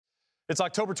It's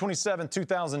October 27,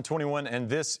 2021, and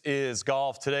this is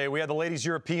Golf Today. We have the Ladies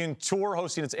European Tour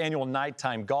hosting its annual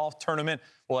nighttime golf tournament.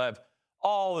 We'll have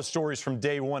all the stories from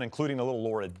day one, including a little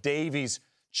Laura Davies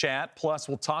chat. Plus,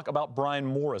 we'll talk about Brian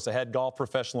Morris, a head golf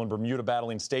professional in Bermuda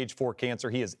battling stage 4 cancer.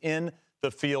 He is in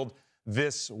the field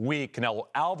this week. Canelo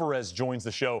Alvarez joins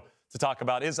the show to talk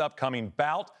about his upcoming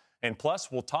bout. And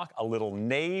plus, we'll talk a little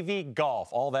Navy golf.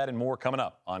 All that and more coming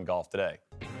up on Golf Today.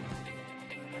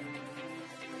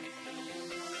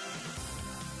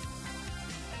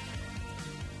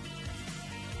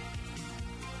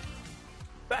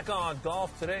 Back on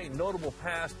Golf Today, notable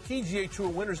past PGA Tour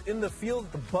winners in the field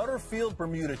at the Butterfield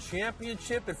Bermuda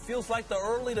Championship. It feels like the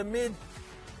early to mid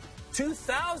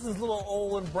 2000s, little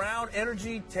Olin Brown,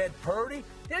 Energy, Ted Purdy,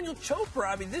 Daniel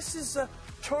Chopra. I mean, this is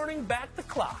turning back the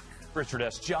clock. Richard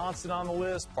S. Johnson on the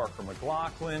list, Parker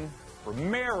McLaughlin,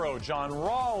 Romero, John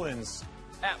Rollins,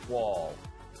 Atwell,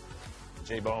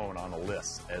 Jay Bone on the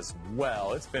list as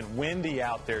well. It's been windy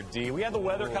out there, D. We had the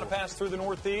weather kind of pass through the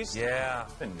Northeast. Yeah.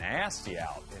 It's been nasty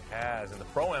out. It has. And the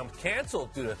Pro-Am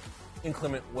canceled due to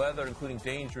inclement weather, including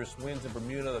dangerous winds in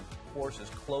Bermuda. The course is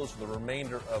closed for the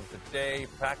remainder of the day.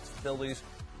 Practice facilities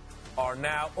are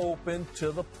now open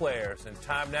to the players. And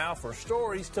time now for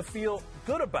stories to feel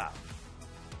good about.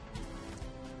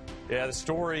 Yeah, the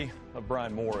story of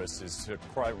Brian Morris is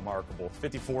quite remarkable.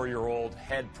 54-year-old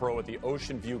head pro at the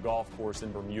Ocean View Golf Course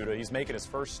in Bermuda. He's making his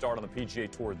first start on the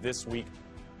PGA Tour this week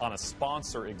on a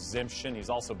sponsor exemption. He's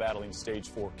also battling stage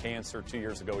 4 cancer. 2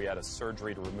 years ago, he had a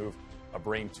surgery to remove a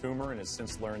brain tumor and has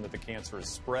since learned that the cancer is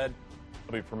spread.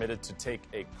 He'll be permitted to take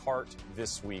a cart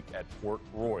this week at Port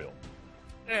Royal.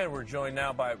 And we're joined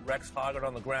now by Rex Hoggard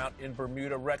on the ground in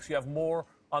Bermuda. Rex, you have more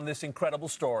on this incredible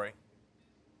story.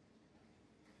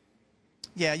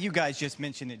 Yeah, you guys just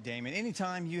mentioned it, Damon.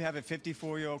 Anytime you have a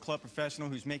 54-year-old club professional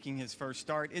who's making his first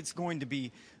start, it's going to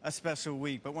be a special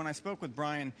week. But when I spoke with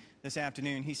Brian this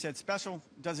afternoon, he said special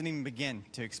doesn't even begin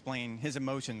to explain his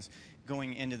emotions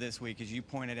going into this week. As you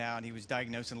pointed out, he was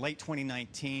diagnosed in late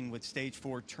 2019 with stage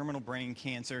 4 terminal brain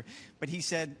cancer. But he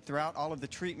said throughout all of the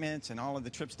treatments and all of the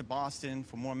trips to Boston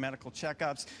for more medical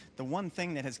checkups, the one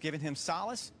thing that has given him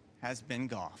solace has been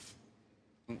golf.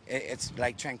 It's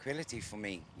like tranquility for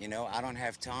me. You know, I don't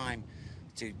have time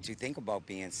to think about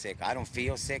being sick. I don't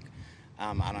feel sick.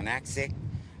 I don't act sick.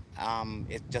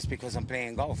 It's just because I'm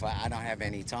playing golf. I don't have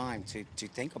any time to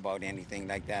think about anything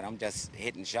like that. I'm just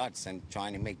hitting shots and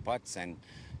trying to make putts and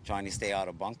trying to stay out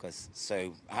of bunkers.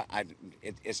 So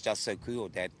it's just so cool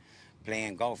that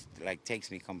playing golf like takes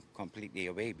me completely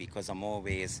away, because I'm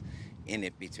always in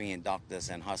it between doctors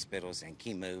and hospitals and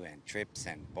chemo and trips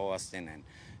and Boston, and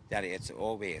that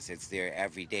it's there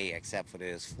every day except for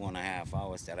those 4.5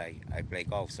 hours that I play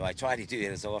golf. So I try to do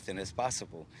it as often as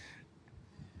possible.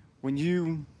 When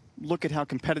you look at how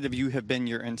competitive you have been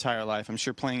your entire life, I'm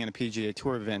sure playing in a PGA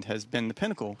Tour event has been the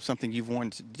pinnacle, something you've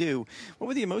wanted to do. What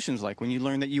were the emotions like when you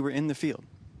learned that you were in the field?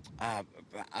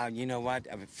 You know what?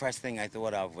 First thing I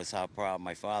thought of was how proud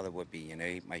my father would be. You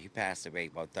know, he passed away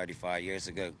about 35 years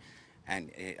ago,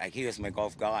 and he was my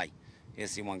golf guy.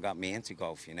 He's the one who got me into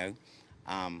golf, you know.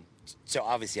 So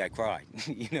obviously I cried.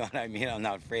 You know what I mean? I'm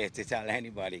not afraid to tell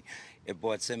anybody. It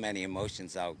brought so many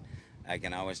emotions out. Like,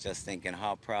 and I was just thinking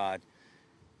how proud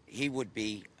he would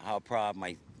be, how proud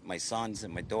my sons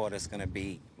and my daughter's gonna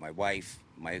be, my wife,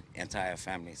 my entire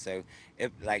family. So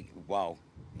it wow,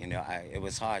 you know, it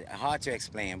was hard to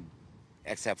explain,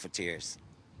 except for tears.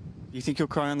 You think you'll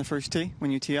cry on the first tee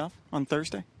when you tee off on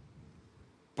Thursday?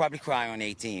 Probably cry on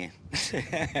 18.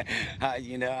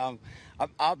 You know,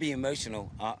 I'll be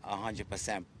emotional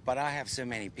 100%, but I have so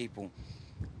many people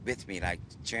with me, like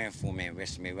cheering for me and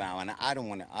wishing me well, and I don't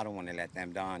want to let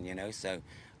them down, you know. So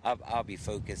I'll be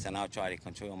focused, and I'll try to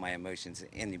control my emotions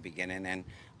in the beginning, and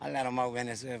I'll let them out when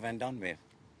it's over and done with.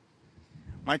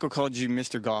 Michael called you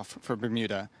Mr. Golf for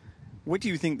Bermuda. What do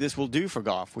you think this will do for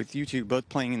golf, with you two both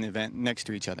playing in the event next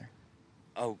to each other?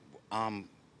 Oh,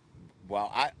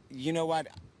 well, you know what?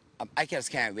 I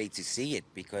just can't wait to see it,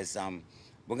 because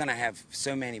we're gonna have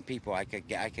so many people. I could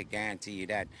guarantee you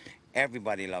that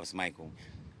everybody loves Michael.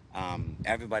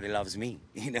 Everybody loves me.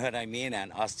 You know what I mean?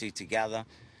 And us two together,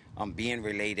 being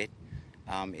related.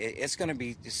 It's gonna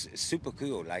be super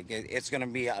cool. Like it's gonna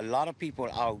be a lot of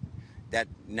people out that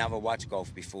never watched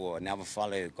golf before, never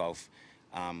followed golf.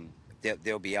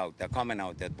 They'll be out. They're coming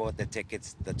out. They bought the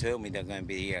tickets. They told me they're going to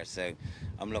be here. So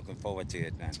I'm looking forward to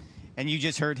it, man. And you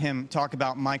just heard him talk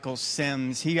about Michael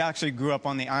Sims. He actually grew up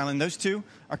on the island. Those two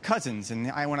are cousins. And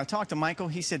when I talked to Michael,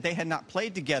 he said they had not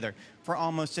played together for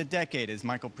almost a decade as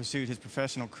Michael pursued his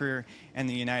professional career in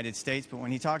the United States. But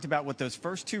when he talked about what those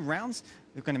first 2 rounds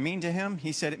going to mean to him?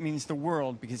 He said it means the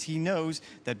world because he knows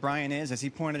that Brian is, as he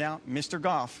pointed out, Mr.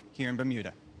 Golf here in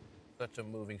Bermuda. Such a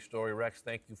moving story, Rex.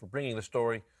 Thank you for bringing the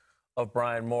story of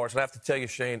Brian Morris. And I have to tell you,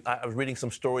 Shane, I was reading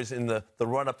some stories in the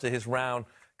run-up to his round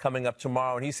coming up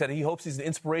tomorrow, and he said he hopes he's an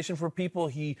inspiration for people.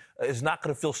 He is not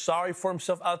going to feel sorry for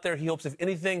himself out there. He hopes, if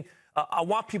anything, I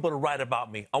want people to write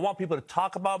about me. I want people to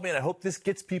talk about me, and I hope this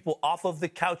gets people off of the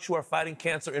couch who are fighting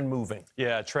cancer and moving.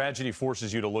 Yeah, tragedy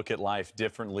forces you to look at life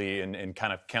differently and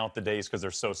kind of count the days because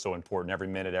they're so important, every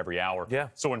minute, every hour. Yeah.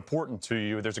 So important to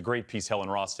you. There's a great piece Helen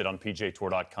Ross did on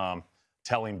PGAtour.com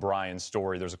telling Brian's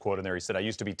story. There's a quote in there. He said, "I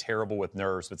used to be terrible with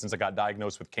nerves, but since I got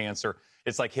diagnosed with cancer,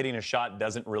 it's like hitting a shot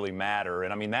doesn't really matter."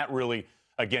 And I mean, that really,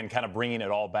 again, kind of bringing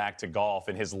it all back to golf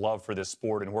and his love for this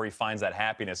sport and where he finds that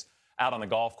happiness out on the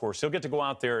golf course. He'll get to go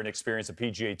out there and experience a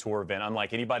PGA Tour event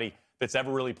unlike anybody that's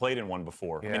ever really played in one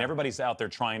before. Yeah. I mean, everybody's out there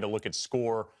trying to look at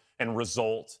score and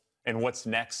result and what's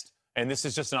next. And this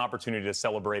is just an opportunity to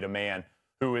celebrate a man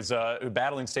who is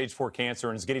battling stage 4 cancer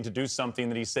and is getting to do something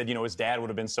that he said, his dad would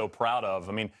have been so proud of.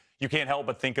 I mean, you can't help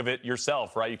but think of it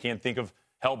yourself, right? You can't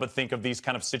help but think of these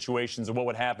kind of situations and what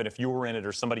would happen if you were in it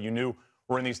or somebody you knew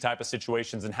were in these type of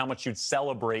situations and how much you'd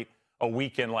celebrate a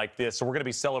weekend like this. So we're going to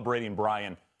be celebrating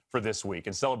Brian for this week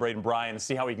and celebrating Brian and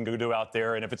see how he can do out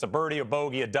there. And if it's a birdie, a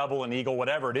bogey, a double, an eagle,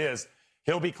 whatever it is,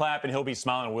 he'll be clapping, he'll be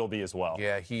smiling, and we'll be as well.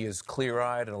 Yeah, he is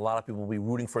clear-eyed, and a lot of people will be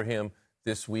rooting for him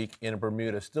this week in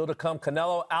Bermuda. Still to come,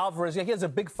 Canelo Alvarez. Yeah, he has a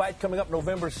big fight coming up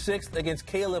November 6th against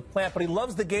Caleb Plant, but he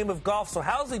loves the game of golf. So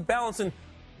how's he balancing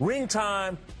ring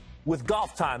time with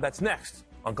golf time? That's next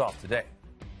on Golf Today.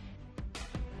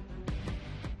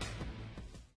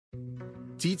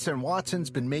 Dietz & Watson's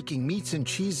been making meats and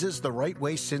cheeses the right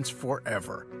way since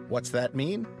forever. What's that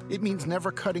mean? It means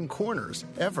never cutting corners,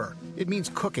 ever. It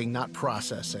means cooking, not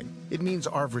processing. It means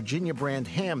our Virginia brand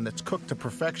ham that's cooked to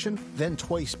perfection, then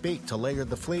twice baked to layer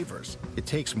the flavors. It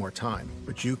takes more time,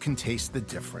 but you can taste the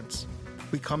difference.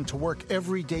 We come to work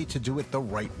every day to do it the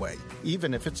right way,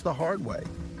 even if it's the hard way.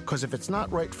 Because if it's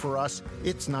not right for us,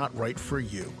 it's not right for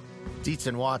you.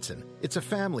 Dietz & Watson, it's a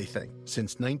family thing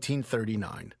since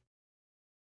 1939.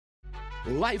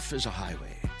 Life is a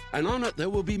highway, and on it there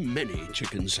will be many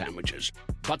chicken sandwiches.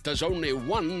 But there's only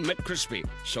one McCrispy.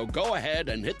 So go ahead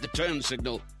and hit the turn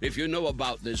signal if you know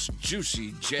about this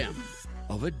juicy gem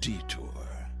of a detour.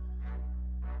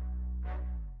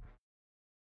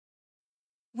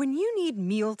 When you need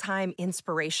mealtime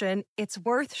inspiration, it's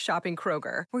worth shopping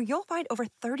Kroger, where you'll find over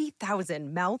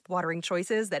 30,000 mouth-watering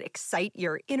choices that excite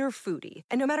your inner foodie.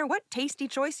 And no matter what tasty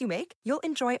choice you make, you'll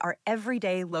enjoy our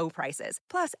everyday low prices,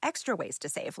 plus extra ways to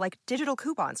save, like digital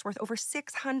coupons worth over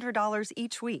 $600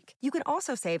 each week. You can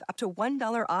also save up to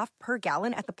 $1 off per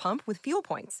gallon at the pump with fuel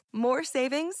points. More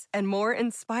savings and more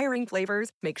inspiring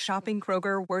flavors make shopping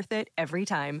Kroger worth it every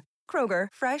time. Kroger,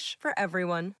 fresh for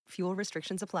everyone. Fuel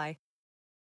restrictions apply.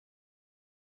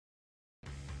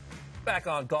 Back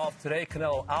on Golf Today,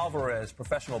 Canelo Alvarez,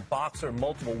 professional boxer,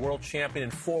 multiple world champion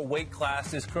in 4 weight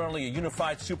classes, currently a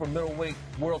unified super middleweight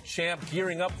world champ,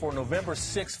 gearing up for a November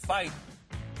 6th fight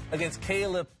against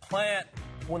Caleb Plant.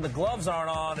 When the gloves aren't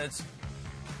on, it's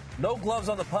no gloves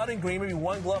on the putting green, maybe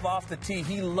one glove off the tee.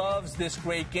 He loves this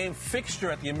great game. Fixture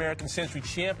at the American Century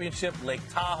Championship, Lake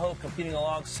Tahoe, competing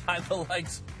alongside the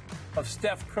likes of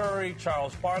Steph Curry,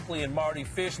 Charles Barkley, and Marty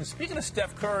Fish. And speaking of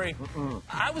Steph Curry,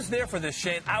 I was there for this,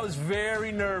 Shane. I was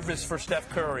very nervous for Steph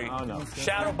Curry. Oh, no.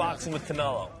 Shadow boxing with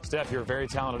Canelo. Steph, you're a very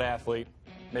talented athlete,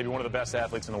 maybe one of the best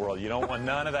athletes in the world. You don't want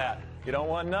none of that. You don't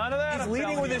want none of that. He's I'm leading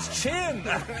telling with you. his chin.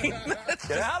 I mean, that's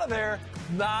Get out of there.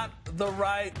 not the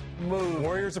right move.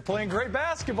 Warriors are playing great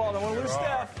basketball. They want to lose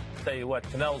Steph. Tell you what,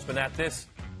 Canelo's been at this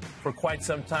for quite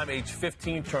some time. Age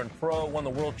 15, turned pro, won the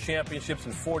world championships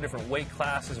in 4 different weight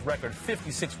classes, record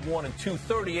 56-1 and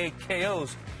 238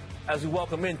 KOs. As we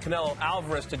welcome in Canelo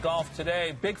Alvarez to Golf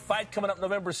Today. Big fight coming up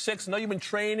November 6th. I know you've been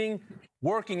training,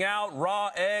 working out, raw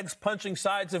eggs, punching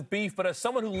sides of beef, but as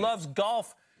someone who loves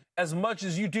golf as much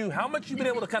as you do, how much you been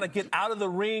able to kind of get out of the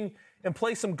ring and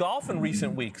play some golf in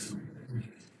recent weeks?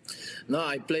 No,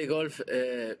 I play golf.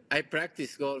 I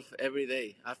practice golf every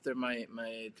day. After my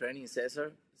training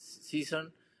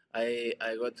season, I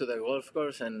go to the golf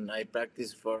course and I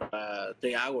practice for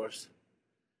 3 hours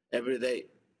every day.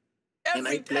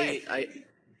 Every day?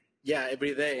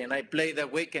 Every day. And I play the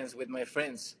weekends with my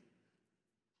friends.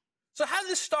 So how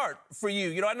did this start for you?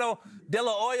 You know, I know De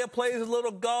La Hoya plays a little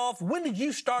golf. When did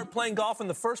you start playing golf in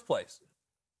the first place?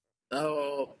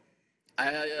 Oh,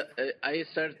 I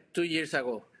started 2 years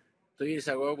ago. 2 years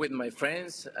ago with my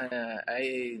friends.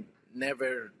 I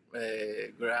never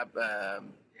grab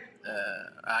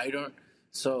iron,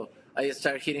 so I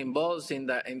start hitting balls in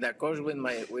the course with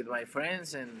my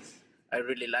friends, and I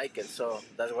really like it. So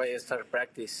that's why I start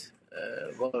practice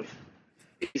golf.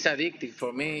 It's addictive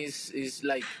for me. It's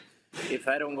like if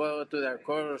I don't go to the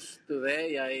course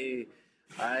today,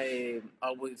 I'm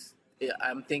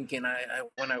thinking I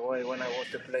wanna go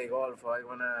to play golf. I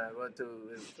wanna go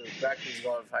to practice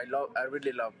golf. I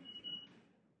really love.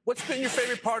 What's been your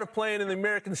favorite part of playing in the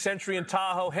American Century in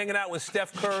Tahoe, hanging out with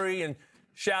Steph Curry and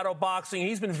shadow boxing?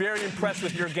 He's been very impressed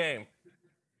with your game.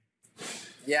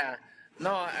 Yeah.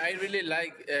 No, I really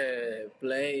like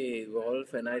play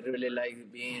golf, and I really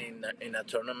like being in a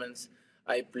tournaments.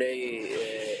 I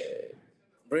play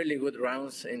really good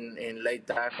rounds in Lake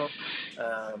Tahoe,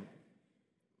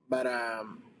 but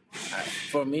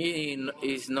for me,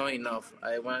 it's not enough.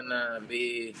 I wanna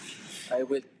be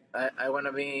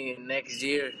next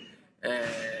year.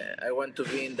 I want to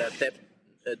be in the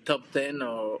top 10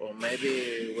 or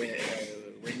maybe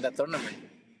win the tournament.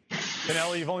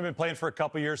 Canelo, you've only been playing for a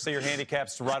couple years. Say your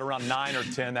handicap's right around 9 or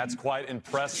 10. That's quite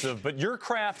impressive. But your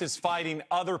craft is fighting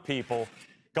other people.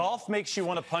 Golf makes you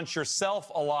want to punch yourself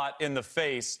a lot in the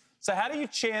face. So how do you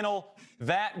channel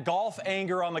that golf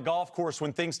anger on the golf course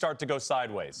when things start to go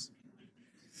sideways?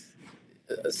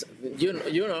 You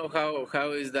know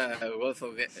how is the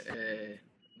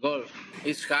golf?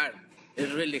 It's hard.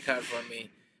 It's really hard for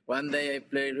me. One day I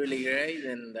play really great,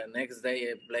 and the next day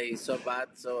I play so bad.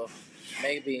 So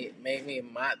make me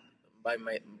mad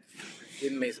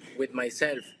with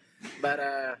myself. But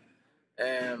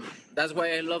that's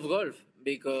why I love golf,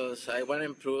 because I want to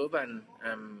improve and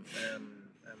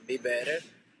be better,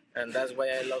 and that's why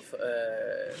I love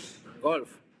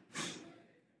golf.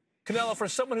 Canelo, for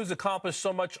someone who's accomplished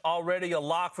so much already, a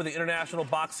lock for the International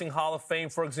Boxing Hall of Fame,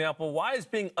 for example, why is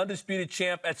being undisputed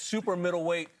champ at super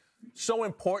middleweight so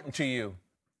important to you?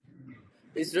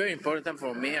 It's very important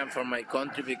for me and for my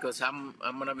country, because I'm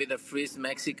gonna be the first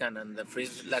Mexican and the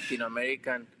first Latin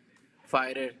American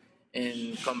fighter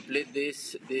and complete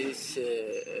this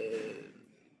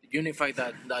unify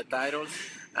the titles,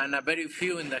 and a very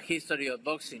few in the history of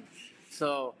boxing.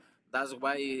 So that's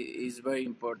why it's very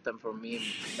important for me.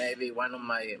 Maybe one of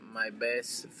my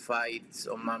best fights,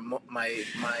 or my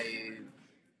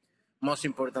most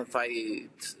important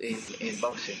fights in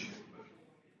boxing.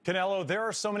 Canelo, there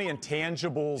are so many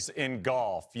intangibles in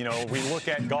golf. You know, we look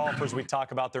at golfers, we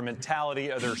talk about their mentality,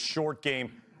 their short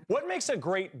game. What makes a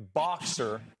great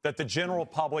boxer that the general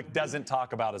public doesn't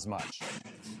talk about as much?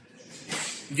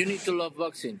 You need to love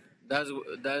boxing. That's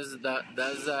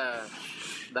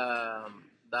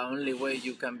the only way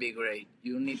you can be great.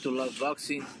 You need to love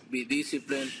boxing, be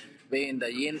disciplined, be in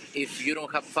the gym. If you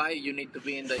don't have fight, you need to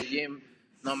be in the gym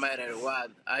no matter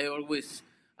what. I always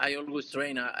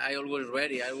train. I always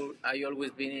ready. I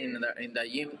always been in the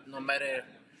gym no matter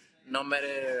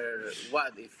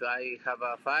what. If I have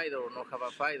a fight or not have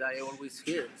a fight, I always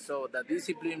here. So the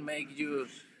discipline makes you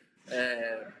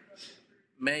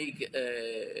make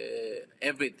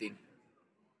everything.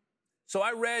 So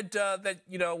I read that,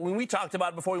 you know, when we talked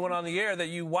about it before we went on the air, that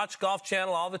you watch Golf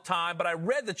Channel all the time, but I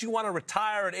read that you want to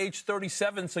retire at age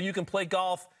 37 so you can play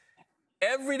golf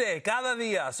every day, cada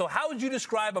día. So how would you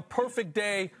describe a perfect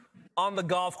day on the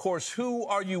golf course? Who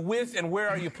are you with and where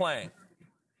are you playing?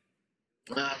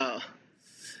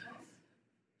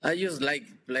 I just like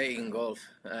playing golf.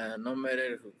 No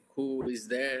matter who is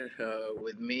there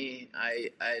with me,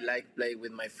 I like play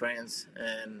with my friends,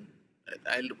 and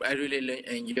I really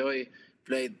enjoy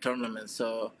playing tournaments.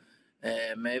 So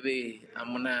maybe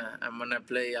I'm gonna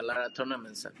play a lot of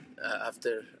tournaments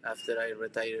after I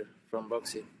retire from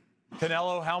boxing.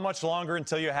 Canelo, how much longer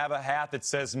until you have a hat that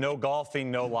says "No golfing,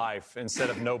 no life" instead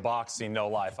of "No boxing, no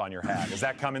life" on your hat? Is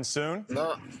that coming soon?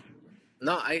 No,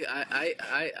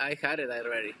 I had it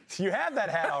already. You had that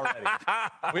hat already.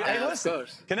 Hey, listen, of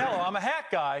course. Canelo, I'm a hat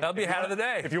guy. That'll be hat of the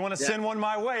day. If you want to send one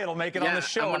my way, it'll make it on the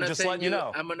show. I'm just letting you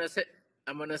know. I'm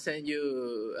gonna send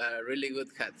you really good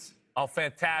hats. Oh,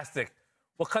 fantastic.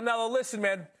 Well, Canelo, listen,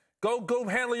 man. Go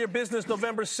handle your business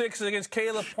November 6th against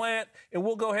Caleb Plant, and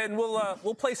we'll go ahead and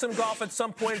we'll play some golf at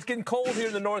some point. It's getting cold here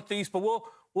in the Northeast, but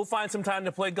we'll find some time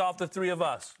to play golf, the three of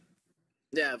us.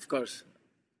 Yeah, of course.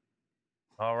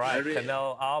 All right,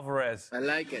 Canelo Alvarez. I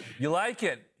like it. You like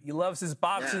it. He loves his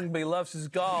boxing, but he loves his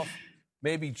golf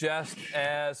maybe just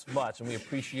as much, and we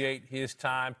appreciate his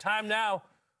time. Time now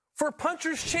for a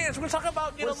puncher's chance. We're going to talk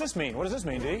about, What does this mean? What does this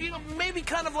mean, D? You know, maybe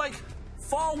kind of like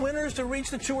fall winners to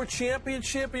reach the Tour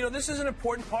Championship. You know, this is an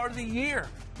important part of the year.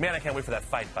 Man, I can't wait for that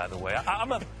fight, by the way.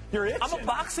 I'm a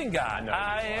boxing guy.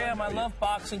 I am. I love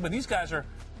boxing, but these guys are,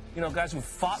 you know, guys who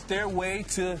fought their way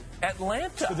to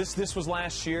Atlanta. So this was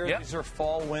last year. Yep. These are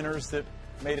fall winners that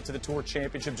made it to the Tour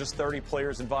Championship. Just 30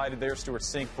 players invited there. Stuart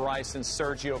Sink, Bryson,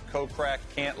 Sergio, Kokrak,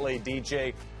 Cantlay,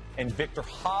 DJ, and Victor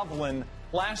Hovland.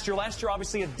 Last year,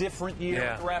 obviously a different year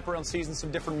with the wraparound season,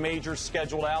 some different majors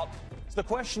scheduled out. So the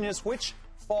question is, which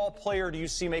fall player do you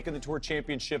see making the Tour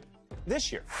Championship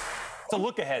this year? It's a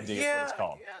look ahead to you, what it's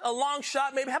called. A long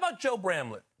shot, maybe. How about Joe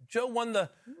Bramlett? Joe won the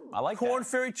Korn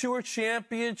Ferry Tour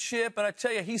Championship, and I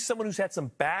tell you, he's someone who's had some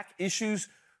back issues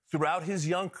throughout his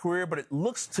young career, but it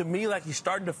looks to me like he's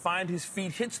starting to find his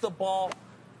feet, hits the ball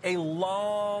a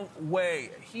long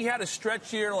way. He had a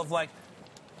stretch here of I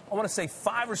want to say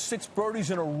 5 or 6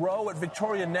 birdies in a row at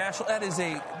Victoria National. That is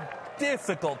a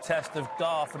difficult test of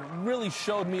golf, and it really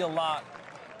showed me a lot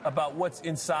about what's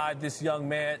inside this young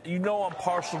man. You know I'm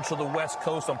partial to the West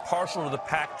Coast. I'm partial to the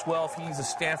Pac-12. He's a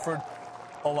Stanford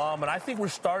alum, and I think we're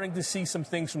starting to see some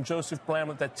things from Joseph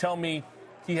Bramlett that tell me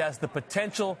he has the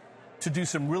potential to do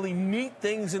some really neat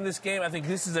things in this game. I think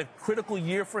this is a critical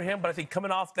year for him, but I think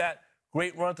coming off that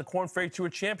great run at the Korn Ferry Tour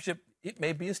Championship, it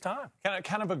may be his time.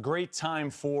 Kind of a great time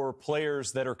for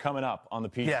players that are coming up on the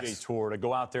PGA Tour to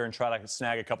go out there and try to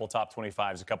snag a couple of top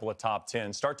 25s, a couple of top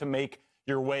 10s, start to make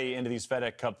your way into these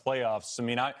FedEx Cup playoffs. I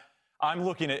mean, I'm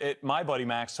looking at my buddy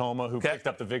Max Homa, who picked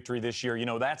up the victory this year. You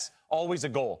know, that's always a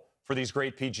goal for these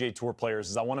great PGA Tour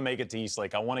players is I want to make it to East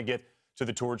Lake. I want to get to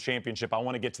the Tour Championship. I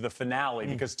want to get to the finale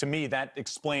because to me that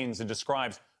explains and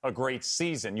describes a great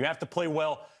season. You have to play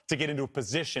well to get into a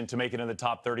position to make it in the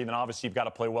top 30. Then obviously you've got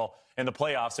to play well in the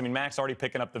playoffs. I mean, Max already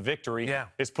picking up the victory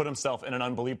has put himself in an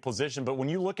unbelievable position. But when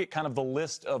you look at kind of the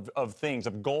list of things,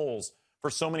 of goals for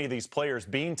so many of these players,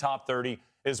 being top 30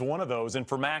 is one of those. And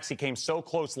for Max, he came so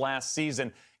close last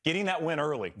season. Getting that win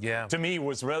early, to me,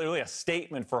 was really a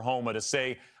statement for Homa to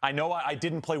say, I know I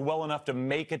didn't play well enough to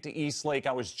make it to East Lake.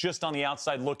 I was just on the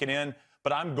outside looking in,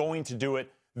 but I'm going to do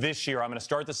it this year. I'm going to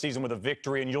start the season with a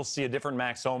victory, and you'll see a different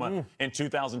Max Homa in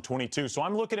 2022. So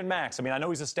I'm looking at Max. I mean, I know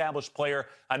he's an established player.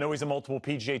 I know he's a multiple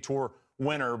PGA Tour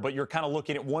winner, but you're kind of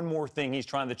looking at one more thing he's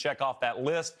trying to check off that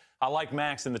list. I like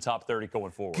Max in the top 30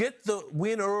 going forward. Get the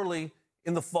win early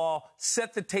in the fall,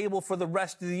 set the table for the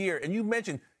rest of the year. And you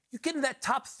mentioned, you get in that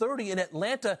top 30 in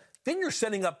Atlanta, then you're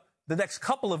setting up the next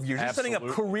couple of years. You're setting up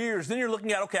careers. Then you're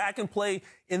looking at, okay, I can play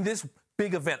in this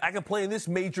big event. I can play in this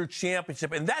major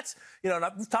championship. And that's, and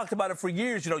I've talked about it for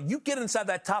years. You get inside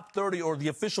that top 30 or the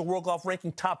official World Golf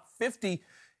Ranking top 50,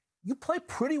 you play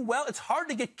pretty well. It's hard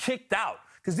to get kicked out.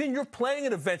 Because then you're playing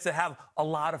in events that have a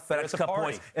lot of FedEx Cup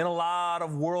points and a lot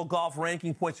of World Golf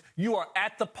Ranking points. You are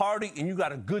at the party, and you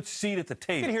got a good seat at the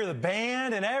table. You can hear the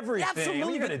band and everything.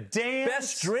 Absolutely. You're going to dance.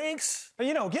 Best drinks. But,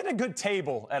 getting a good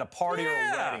table at a party or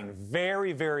a wedding,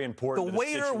 very, very important. The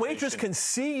waiter, waitress can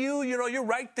see you. You're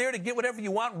right there to get whatever you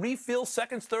want. Refill,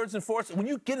 seconds, thirds, and fourths. When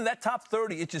you get in that top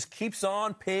 30, it just keeps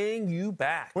on paying you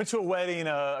back. Went to a wedding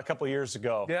a couple of years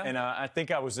ago, and I think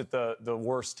I was at the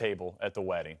worst table at the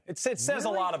wedding. It says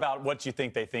a lot about what you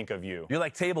think they think of you. You're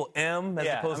like table M as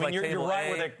opposed to like table you're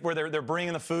right A. where they're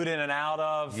bringing the food in and out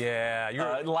of. Yeah.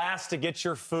 You're last to get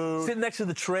your food. Sitting next to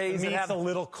the trays. The meat's a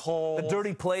little cold. The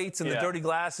dirty plates and the dirty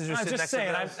glasses. You're sitting next to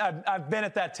those. I've been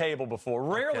at that table before.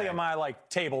 Rarely am I like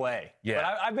table A. Yeah. But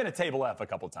I've been at table F a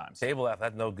couple times. Table F,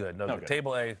 that's no good. No good.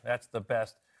 Table A, that's the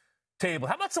best table.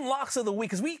 How about some locks of the week?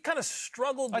 Because we kind of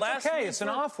struggled last week. It's an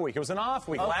off week. It was an off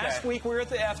week. Okay. Last week we were at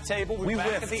the F table. We were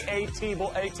back at the A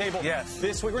table. Yes.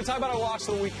 This week we're talking about our locks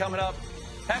of the week coming up.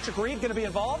 Patrick Reed going to be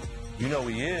involved? You know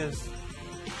he is.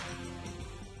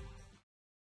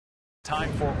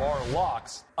 Time for our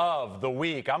locks of the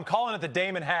week. I'm calling it the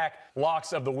Damon Hack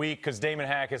locks of the week because Damon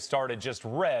Hack has started just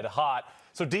red hot.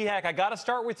 So, D-Hack, I got to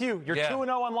start with you. You're 2-0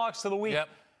 on locks of the week.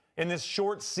 In this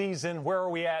short season, where are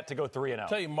we at to go 3-0? I'll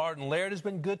tell you, Martin Laird has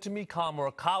been good to me. Colin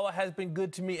Morikawa has been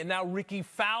good to me. And now Ricky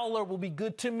Fowler will be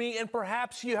good to me. And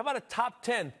perhaps you. How about a top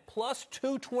 10 plus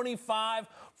 225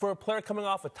 for a player coming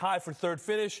off a tie for third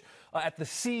finish at the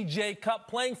CJ Cup,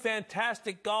 playing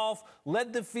fantastic golf,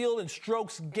 led the field in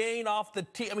strokes gained off the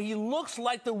tee. I mean, he looks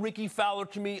like the Ricky Fowler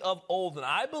to me of old, and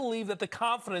I believe that the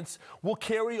confidence will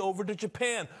carry over to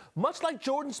Japan. Much like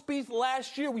Jordan Spieth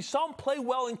last year, we saw him play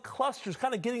well in clusters,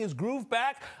 kind of getting his groove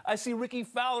back. I see Ricky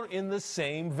Fowler in the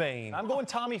same vein. I'm going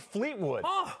Tommy Fleetwood.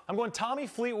 I'm going Tommy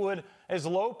Fleetwood as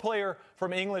low player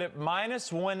from England at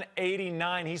minus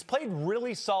 189. He's played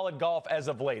really solid golf as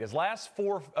of late. His last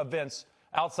 4 events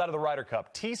outside of the Ryder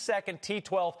Cup, T2nd,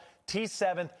 T12,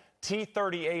 T7th,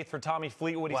 T38th for Tommy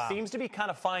Fleetwood. Wow. He seems to be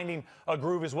kind of finding a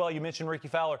groove as well. You mentioned Ricky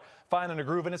Fowler finding a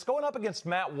groove, and it's going up against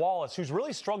Matt Wallace, who's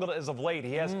really struggled as of late.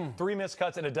 He has 3 missed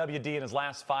cuts and a WD in his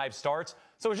last 5 starts.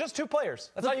 So it's just 2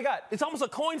 players. That's all you got. It's almost a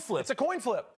coin flip. It's a coin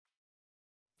flip.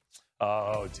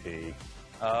 Oh, D.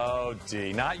 Oh,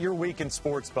 D. Not your week in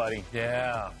sports, buddy.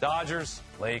 Yeah. Dodgers,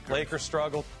 Lakers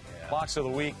struggled. Yeah. Locks of the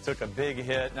week took a big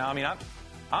hit. Now, I mean,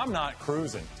 I'm not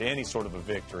cruising to any sort of a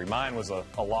victory. Mine was a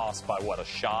loss by, what, a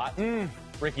shot?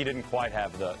 Ricky didn't quite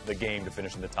have the game to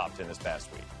finish in the top 10 this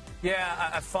past week.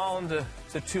 Yeah, I've fallen to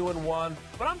 2-1,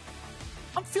 but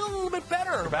I'm feeling a little bit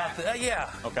better about that.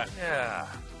 Yeah. Okay. Yeah.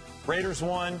 Raiders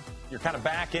won. You're kind of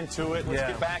back into it. Let's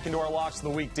get back into our locks of the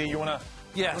week. D, you want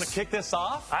to kick this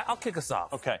off? I'll kick us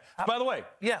off. Okay. By the way,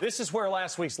 this is where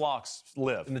last week's locks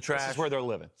live. In the trash. This is where they're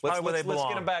living. Let's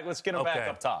get them back. Let's get them back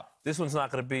up top. This one's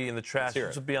not going to be in the trash.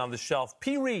 This will be on the shelf.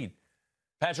 P. Reed.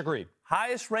 Patrick Reed.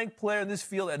 Highest ranked player in this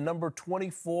field at number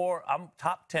 24. I'm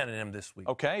top 10 in him this week.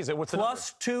 Okay. What's the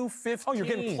plus 215. Oh, you're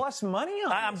getting plus money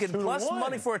on I'm getting plus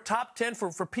money for a top 10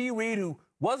 for P. Reed, who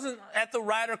wasn't at the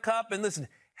Ryder Cup. And listen,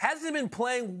 hasn't been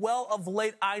playing well of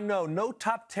late. I know. No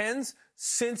top 10s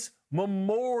since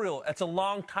Memorial. That's a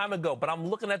long time ago. But I'm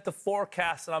looking at the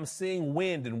forecast and I'm seeing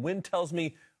wind. And wind tells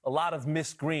me a lot of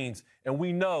missed greens. And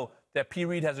we know that P.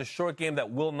 Reed has a short game that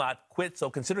will not quit. So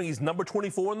considering he's number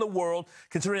 24 in the world,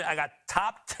 considering I got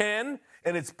top 10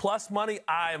 and it's plus money,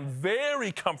 I am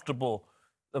very comfortable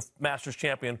the Masters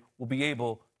champion will be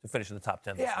able to finish in the top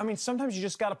 10. Yeah, I mean, sometimes you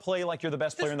just got to play like you're the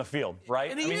best player in the field,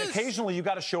 right? I mean, occasionally you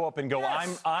got to show up and go,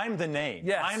 I'm the name.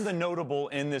 Yes. I'm the notable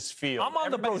in this field. I'm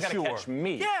on the brochure. Everybody's got to catch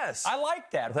me. Yes. I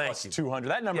like that. Thank plus you. 200.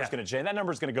 That number's going to change. That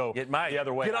number's going to go the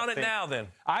other way. Get on it now, then.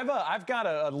 I've got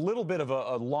a little bit of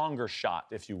a longer shot,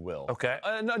 if you will. Okay.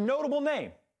 A notable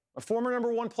name, a former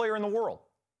number 1 player in the world,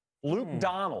 Luke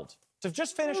Donald. To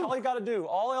just finish, all you got to do,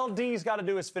 all LD's got to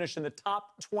do is finish in the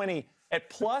top 20 at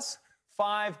plus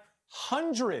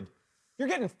 500. You're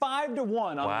getting 5-1 on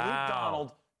Luke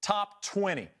Donald, top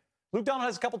 20. Luke Donald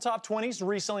has a couple top 20s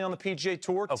recently on the PGA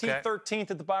Tour. Okay.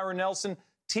 T13th at the Byron Nelson,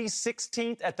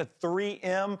 T16th at the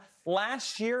 3M.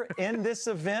 Last year in this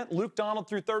event, Luke Donald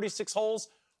through 36 holes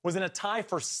was in a tie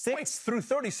for 6th. Wait, through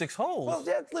 36 holes? Well,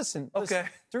 yeah, listen. Okay.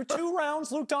 Through 2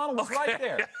 rounds, Luke Donald was right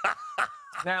there.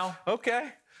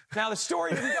 Now, the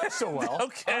story didn't go so well.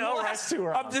 Okay, all right. 2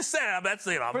 rounds. I'm just saying.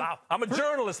 I'm a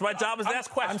journalist. My job is to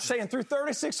ask questions. I'm saying through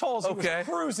 36 holes, he was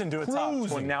cruising to a top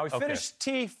 20. Now, he finished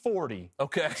T40,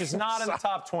 which is not in the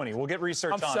top 20. We'll get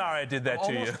research on it. I'm sorry I did that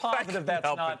to you. I'm almost positive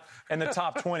that's not in the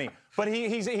top 20. But he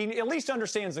at least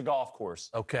understands the golf course.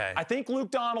 Okay. I think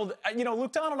Luke Donald, I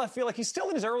feel like he's still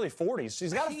in his early 40s.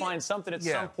 He's got to find something at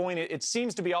some point. It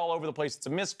seems to be all over the place. It's a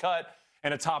miscut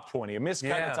and a top 20. A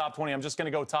miscut and a top 20. I'm just going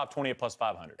to go top 20 at plus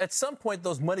 500. At some point,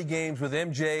 those money games with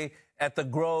MJ at the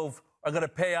Grove are going to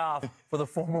pay off for the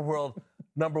former world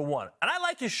number 1. And I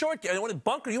like your short game.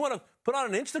 Bunker, you want to put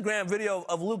on an Instagram video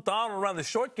of Luke Donald around the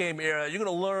short game era, you're going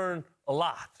to learn a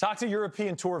lot. Talk to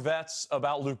European Tour vets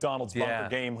about Luke Donald's bunker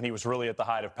game when he was really at the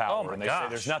height of power. And they say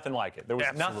there's nothing like it. There was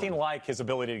nothing like his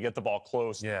ability to get the ball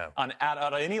close on out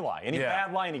of any lie. Any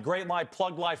bad lie, any great lie,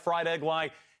 plug lie, fried egg lie.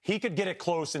 He could get it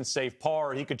close and safe par,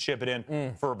 or he could chip it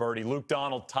in for a birdie. Luke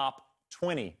Donald, top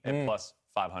 20 at plus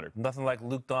 500. Nothing like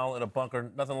Luke Donald in a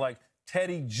bunker. Nothing like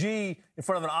Teddy G in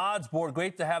front of an odds board.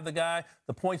 Great to have the guy,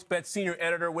 the PointsBet senior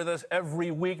editor, with us every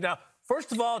week. Now,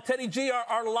 first of all, Teddy G,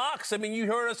 our locks. I mean, you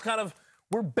heard us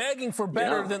we're begging for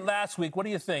better than last week. What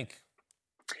do you think?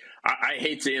 I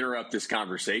hate to interrupt this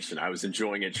conversation. I was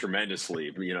enjoying it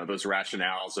tremendously. Those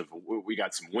rationales of we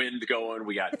got some wind going.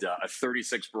 We got a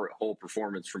 36-hole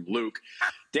performance from Luke.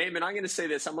 Damon, I'm going to say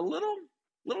this. I'm a little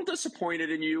disappointed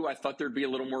in you. I thought there'd be a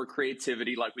little more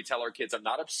creativity. Like we tell our kids, I'm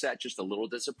not upset, just a little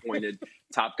disappointed.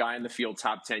 Top guy in the field,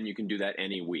 top 10. You can do that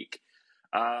any week.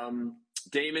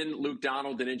 Damon, Luke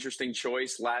Donald, an interesting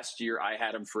choice. Last year, I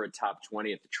had him for a top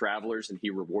 20 at the Travelers, and he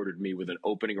rewarded me with an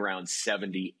opening round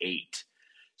 78.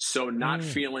 So not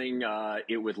feeling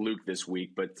it with Luke this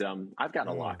week, but I've got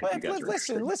a lock.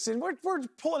 Listen, we're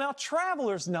pulling out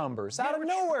Travelers numbers out of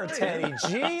nowhere, Teddy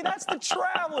G. That's the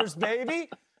Travelers,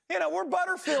 baby. We're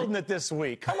Butterfielding it this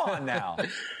week. Come on now.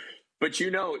 But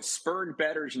spurned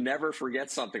bettors never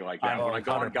forget something like that. When I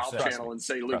go on Golf Channel and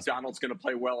say Luke Donald's going to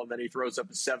play well and then he throws up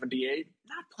a 78,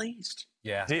 not pleased.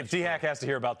 Yeah. D-Hack has to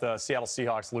hear about the Seattle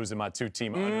Seahawks losing my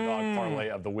 2-team underdog parlay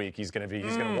of the week. He's going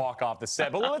to walk off the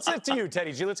set. But let's get to you,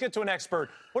 Teddy G. Let's get to an expert.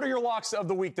 What are your locks of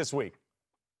the week this week?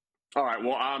 All right,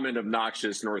 well, I'm an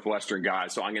obnoxious Northwestern guy,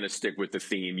 so I'm going to stick with the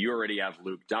theme. You already have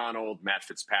Luke Donald. Matt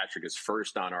Fitzpatrick is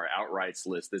first on our outrights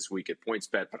list this week at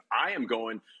PointsBet, but I am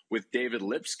going with David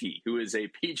Lipsky, who is a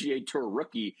PGA Tour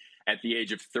rookie at the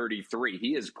age of 33.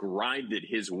 He has grinded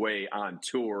his way on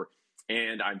tour,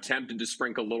 and I'm tempted to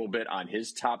sprinkle a little bit on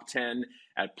his top 10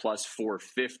 at plus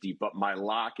 450, but my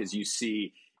lock, as you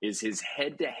see, is his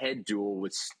head-to-head duel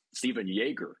with Steven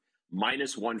Jaeger,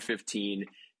 minus 115.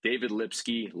 David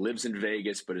Lipsky lives in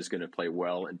Vegas, but is going to play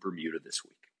well in Bermuda this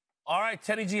week. All right,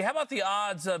 Teddy G, how about the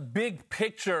odds? Big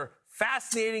picture,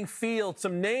 fascinating field,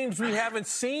 some names we haven't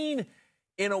seen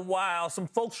in a while, some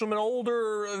folks from an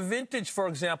older vintage, for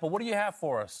example. What do you have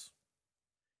for us?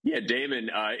 Yeah, Damon,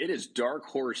 it is Dark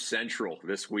Horse Central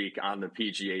this week on the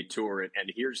PGA Tour,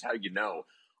 and here's how you know.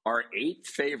 Our 8th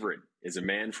favorite is a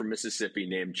man from Mississippi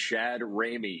named Chad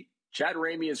Ramey. Chad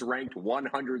Ramey is ranked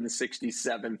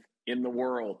 167th in the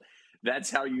world.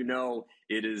 That's how you know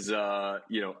it is,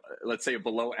 let's say a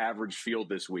below average field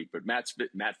this week. But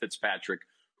Matt Fitzpatrick,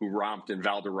 who romped in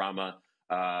Valderrama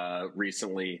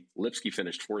recently, Lipsky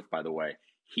finished 4th, by the way.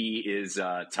 He is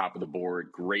top of the board.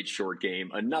 Great short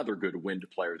game. Another good wind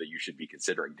player that you should be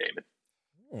considering, Damon.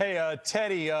 Hey,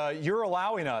 Teddy, you're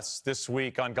allowing us this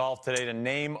week on Golf Today to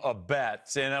name a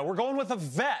bet. And we're going with a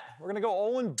vet. We're going to go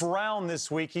Olin Brown this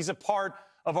week. He's a part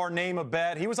of our Name a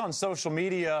Bet. He was on social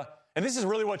media. And this is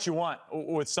really what you want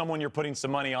with someone you're putting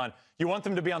some money on. You want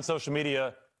them to be on social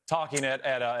media talking at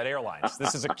airlines.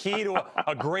 This is a key to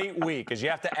a great week, because you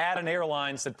have to add an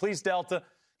airline. Said, please, Delta,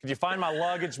 could you find my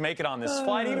luggage, make it on this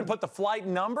flight? Even put the flight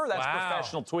number. That's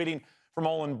professional tweeting from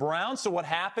Olin Brown. So what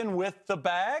happened with the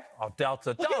bag? Oh,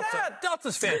 Delta's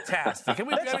fantastic.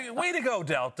 Way to go,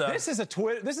 Delta. This is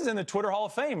in the Twitter Hall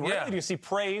of Fame. Yeah. Really, do you see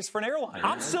praise for an airline?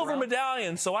 I'm silver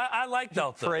medallion, so I like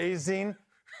Delta. Praising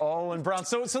Olin Brown.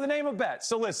 So the name of bet.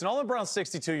 So listen, Olin Brown's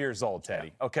 62 years old,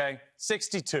 Teddy. Okay,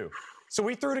 62. So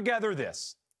we threw together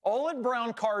this. Olin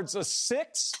Brown cards a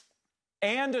 6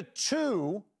 and a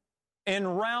 2 in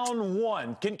round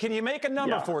 1. Can you make a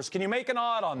number for us? Can you make an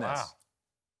odd on this? Wow.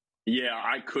 Yeah,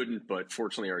 I couldn't, but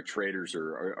fortunately our traders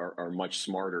are much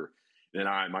smarter than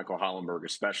I, Michael Hollenberg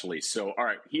especially. So, all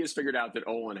right, he has figured out that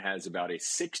Olin has about a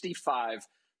 65%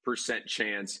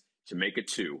 chance to make a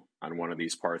 2 on one of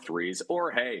these par 3s,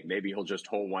 or hey, maybe he'll just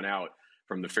hole one out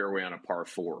from the fairway on a par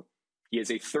 4. He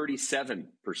has a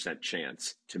 37%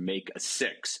 chance to make a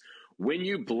 6. When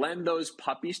you blend those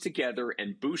puppies together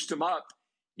and boost them up,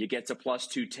 you get to plus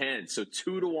 210. So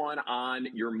 2-1 on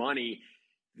your money.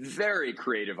 Very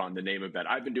creative on the name of bet.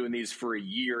 I've been doing these for a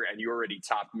year, and you already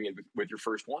topped me with your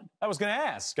first one. I was going to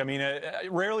ask. I mean,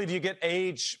 rarely do you get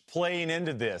age playing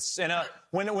into this. And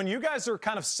when you guys are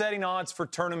kind of setting odds for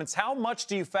tournaments, how much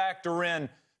do you factor in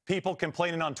people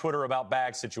complaining on Twitter about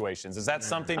bag situations? Is that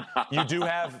something you do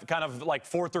have kind of like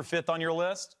 4th or 5th on your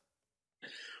list?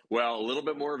 Well, a little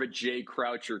bit more of a Jay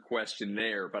Croucher question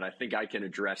there, but I think I can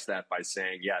address that by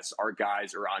saying, yes, our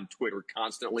guys are on Twitter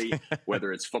constantly,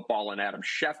 whether it's football and Adam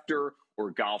Schefter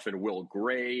or golf and Will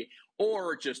Gray,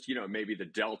 or just, maybe the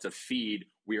Delta feed.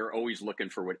 We are always looking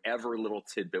for whatever little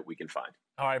tidbit we can find.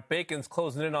 All right, Bacon's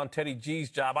closing in on Teddy G's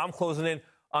job. I'm closing in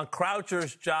on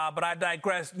Croucher's job, but I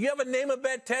digress. You have a name a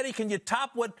bet, Teddy? Can you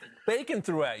top what Bacon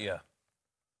threw at you?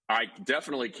 I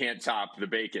definitely can't top the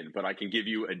Bacon, but I can give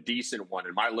you a decent one.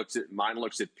 And mine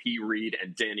looks at P. Reed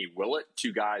and Danny Willett,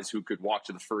 2 guys who could walk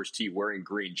to the first tee wearing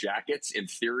green jackets in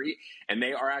theory, and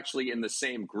they are actually in the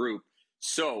same group.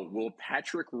 So will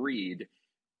Patrick Reed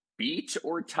beat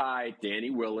or tie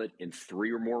Danny Willett in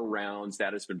 3 or more rounds?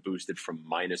 That has been boosted from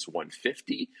minus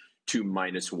 150 to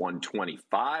minus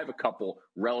 125. A couple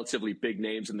relatively big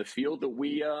names in the field that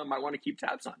we might want to keep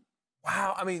tabs on.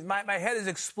 Wow, I mean, my head is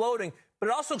exploding. But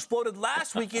it also exploded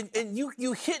last week, and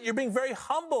you hit. You're being very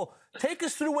humble. Take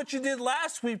us through what you did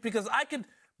last week, because I could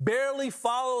barely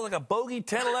follow like a bogey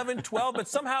 10, 11, 12, but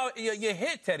somehow you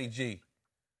hit, Teddy G.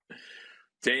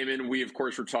 Damon, we, of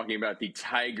course, were talking about the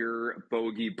Tiger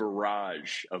bogey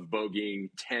barrage of bogeying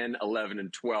 10, 11,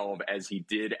 and 12 as he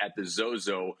did at the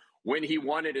Zozo when he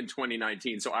won it in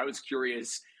 2019. So I was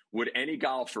curious, would any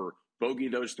golfer bogey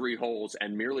those 3 holes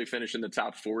and merely finish in the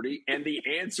top 40? And the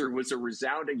answer was a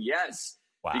resounding yes.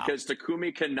 Wow. Because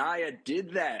Takumi Kanaya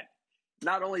did that.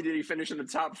 Not only did he finish in the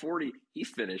top 40, he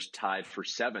finished tied for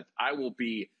 7th. I will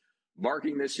be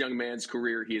marking this young man's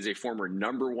career. He is a former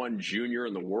 #1 junior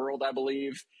in the world, I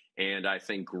believe. And I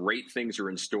think great things are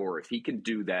in store. If he can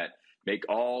do that, make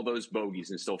all those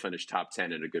bogeys and still finish top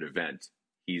 10 at a good event,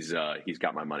 he's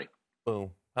got my money.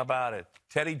 Boom. How about it?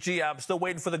 Teddy G, I'm still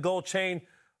waiting for the gold chain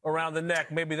around the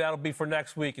neck. Maybe that'll be for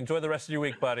next week. Enjoy the rest of your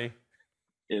week, buddy.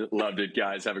 Loved it,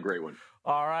 guys. Have a great one.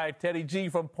 All right, Teddy G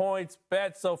from Points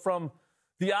Bet. So from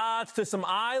the odds to some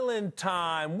island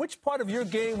time, which part of your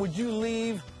game would you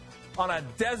leave on a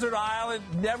desert island,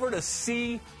 never to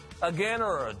see again,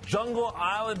 or a jungle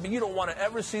island, but you don't want to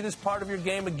ever see this part of your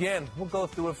game again? We'll go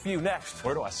through a few next.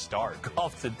 Where do I start?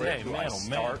 Golf Today. Where do I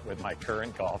start with my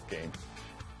current golf game?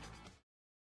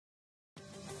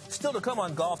 Still to come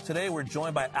on Golf Today, we're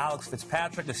joined by Alex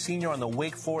Fitzpatrick, a senior on the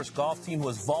Wake Forest golf team who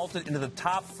has vaulted into the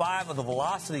top 5 of the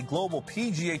Velocity Global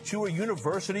PGA Tour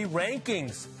University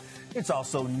rankings. It's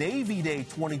also Navy Day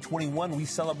 2021. We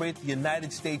celebrate the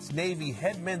United States Navy.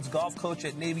 Head men's golf coach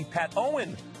at Navy, Pat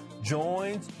Owen,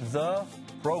 joins the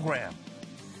program.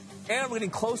 And we're getting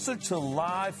closer to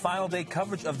live final day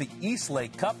coverage of the East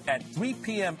Lake Cup at 3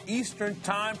 p.m. Eastern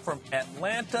Time from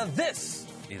Atlanta. This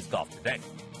is Golf Today.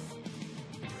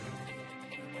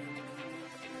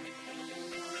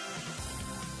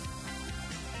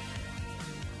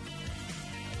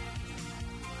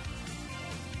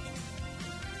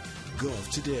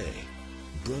 Golf Today,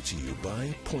 brought to you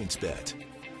by PointsBet.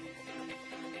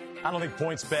 I don't think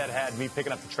PointsBet had me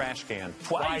picking up the trash can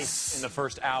twice in the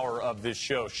first hour of this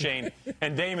show. Shane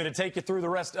and Damon, to take you through the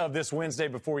rest of this Wednesday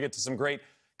before we get to some great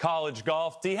college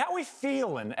golf. D, how are we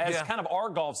feeling as kind of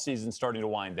our golf season starting to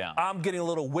wind down? I'm getting a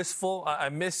little wistful. I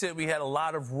miss it. We had a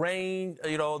lot of rain,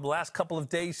 the last couple of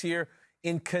days here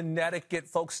in Connecticut.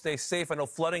 Folks, stay safe. I know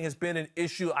flooding has been an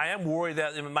issue. I am worried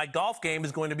that my golf game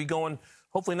is going to be going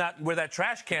hopefully not where that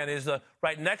trash can is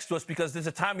right next to us, because there's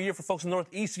a time of year for folks in the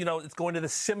Northeast, it's going to the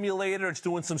simulator, it's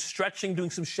doing some stretching, doing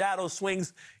some shadow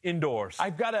swings indoors.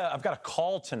 I've got a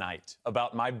call tonight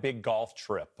about my big golf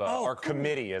trip. Our cool.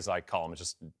 committee, as I call them, it's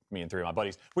just me and 3 of my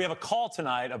buddies. We have a call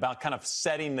tonight about kind of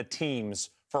setting the teams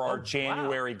for our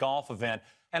January golf event.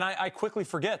 And I quickly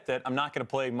forget that I'm not going to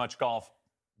play much golf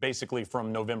basically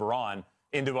from November on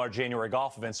into our January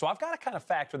golf event. So I've got to kind of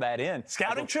factor that in.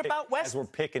 Scouting trip out west? As we're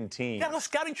picking teams. Yeah, a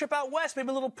scouting trip out west, maybe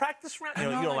a little practice round.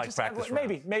 You don't like practice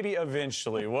rounds. Maybe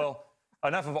eventually. Well,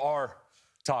 enough of our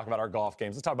talk about our golf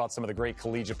games. Let's talk about some of the great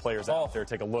collegiate players out there.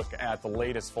 Take a look at the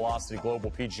latest Velocity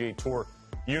Global PGA Tour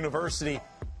University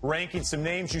ranking. Some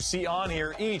names you see on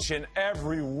here each and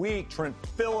every week. Trent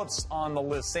Phillips on the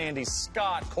list. Sandy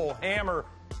Scott, Cole Hammer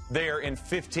there in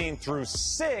 15 through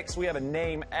 6. We have a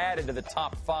name added to the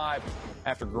top 5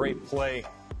 after great play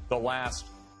the last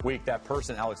week. That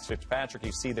person, Alex Fitzpatrick,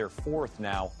 you see there 4th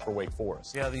now for Wake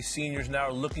Forest. Yeah, these seniors now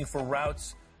are looking for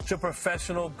routes to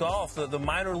professional golf, the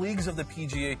minor leagues of the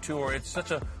PGA Tour. It's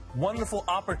such a wonderful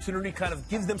opportunity, kind of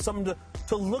gives them something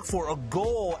to look for, a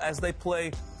goal as they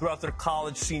play throughout their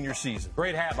college senior season.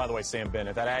 Great hat, by the way, Sam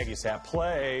Bennett. That Aggies hat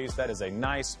plays. That is a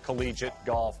nice collegiate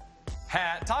golf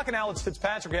hat. Talking to Alex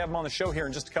Fitzpatrick, we have him on the show here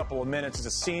in just a couple of minutes. He's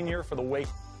a senior for the Wake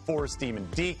Forest Demon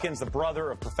Deacons, the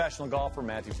brother of professional golfer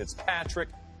Matthew Fitzpatrick.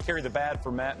 Carried the bat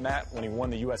for Matt when he won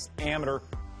the U.S. Amateur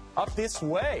up this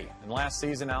way. And last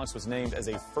season, Alex was named as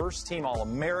a first-team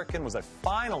All-American, was a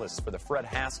finalist for the Fred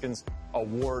Haskins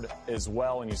Award as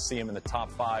well. And you see him in the top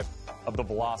 5 of the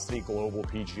Velocity Global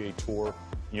PGA Tour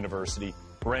University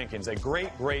rankings. A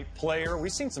great player.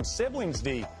 We've seen some siblings,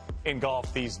 D, in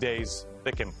golf these days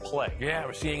that can play. Yeah,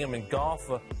 we're seeing him in golf.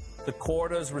 The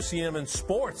Cordas, we're seeing him in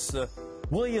sports. The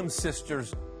Williams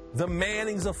sisters, the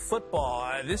Mannings of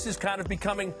football. This is kind of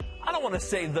becoming, I don't want to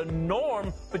say the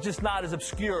norm, but just not as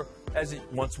obscure as it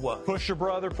once was. Push your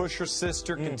brother, push your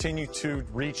sister, continue to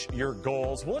reach your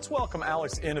goals. Well, let's welcome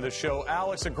Alex into the show.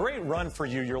 Alex, a great run for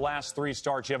you, your last 3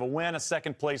 starts. You have a win, a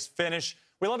second-place finish.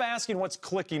 We love asking what's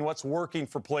clicking, what's working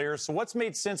for players. So what's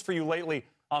made sense for you lately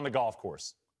on the golf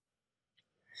course?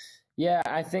 Yeah,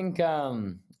 I think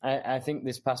I think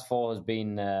this past fall has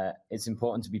been. It's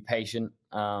important to be patient.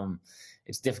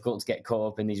 It's difficult to get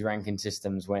caught up in these ranking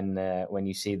systems when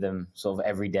you see them sort of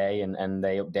every day and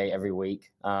they update every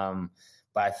week. But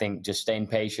I think just staying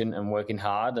patient and working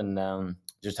hard and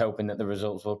just hoping that the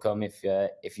results will come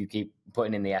if you keep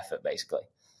putting in the effort, basically.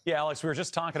 Yeah, Alex, we were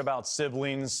just talking about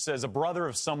siblings. As a brother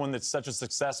of someone that's such a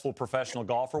successful professional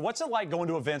golfer, what's it like going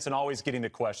to events and always getting the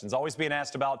questions, always being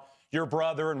asked about your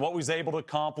brother and what he was able to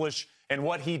accomplish and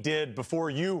what he did before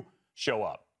you show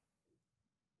up?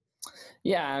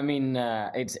 Yeah, I mean,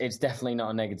 it's definitely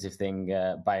not a negative thing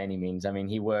by any means. I mean,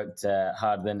 he worked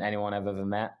harder than anyone I've ever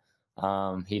met.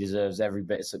 He deserves every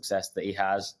bit of success that he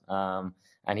has.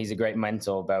 And he's a great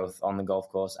mentor, both on the golf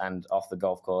course and off the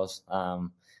golf course.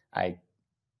 I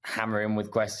hammer him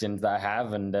with questions that I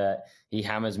have, and he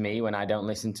hammers me when I don't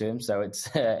listen to him. So it's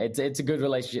a good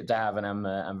relationship to have, and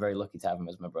I'm very lucky to have him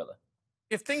as my brother.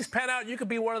 If things pan out, you could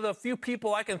be one of the few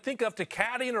people I can think of to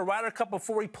caddy in a Ryder Cup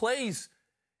before he plays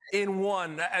in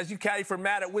one. As you caddy for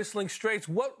Matt at Whistling Straits,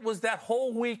 what was that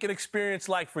whole week and experience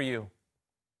like for you?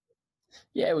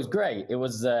 Yeah, it was great. It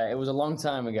was a long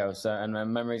time ago, so and my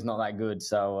memory's not that good,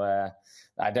 so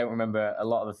I don't remember a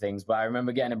lot of the things. But I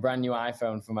remember getting a brand new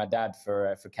iPhone from my dad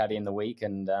for caddying the week,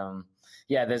 and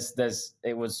yeah,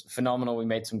 it was phenomenal. We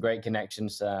made some great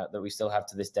connections that we still have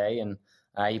to this day, and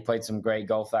he played some great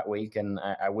golf that week. And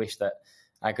I wish that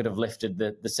I could have lifted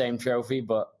the same trophy,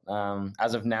 but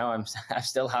as of now, I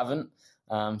still haven't.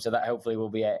 So that hopefully will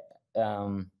be a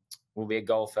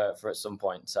goal for at some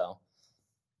point. So,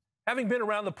 having been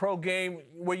around the pro game,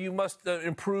 where you must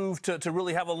improve to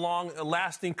really have a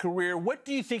long-lasting career, what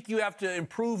do you think you have to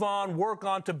improve on, work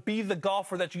on to be the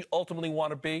golfer that you ultimately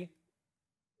want to be?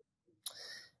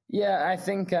 Yeah, I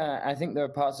think there are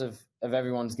parts of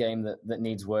everyone's game that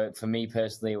needs work. For me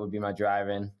personally, it would be my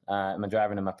driving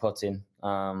and my putting.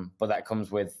 But that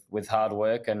comes with hard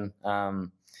work, and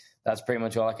that's pretty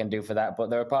much all I can do for that. But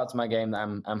there are parts of my game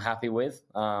that I'm happy with.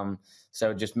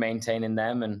 So just maintaining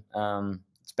them and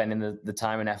spending the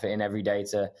time and effort in every day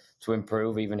to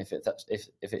improve, even if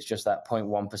it's just that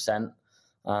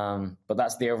 0.1%. But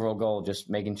that's the overall goal, just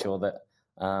making sure that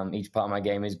each part of my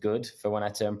game is good for when I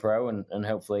turn pro and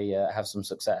hopefully have some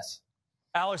success.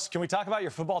 Alex, can we talk about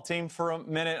your football team for a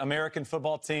minute? American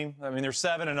football team. I mean, they're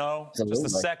 7-0. It's the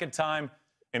second time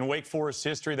in Wake Forest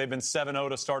history they've been 7-0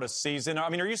 to start a season. I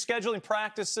mean, are you scheduling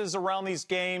practices around these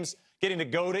games, getting to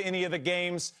go to any of the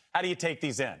games? How do you take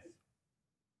these in?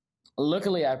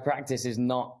 Luckily, our practice is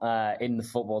not in the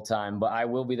football time, but I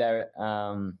will be there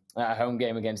at a home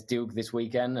game against Duke this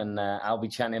weekend, and I'll be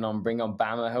chanting on "Bring on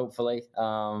Bama," hopefully.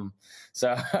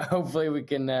 So hopefully we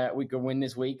can win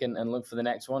this week and look for the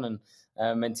next one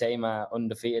and maintain my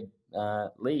undefeated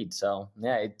lead. So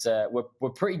yeah, we're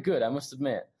pretty good, I must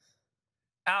admit.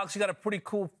 Alex, you got a pretty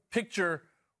cool picture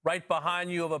right behind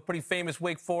you of a pretty famous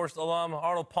Wake Forest alum,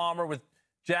 Arnold Palmer, with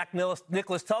Jack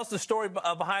Nicklaus. Tell us the story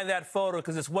behind that photo,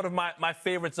 because it's one of my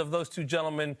favorites of those two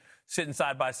gentlemen sitting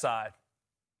side by side.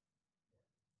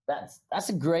 That's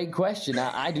a great question.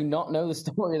 I do not know the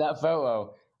story of that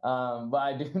photo, but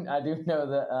I do know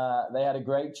that they had a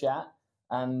great chat,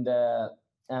 and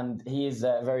he is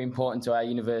very important to our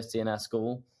university and our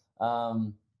school.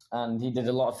 And he did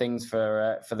a lot of things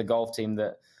for the golf team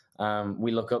that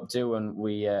we look up to and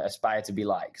we aspire to be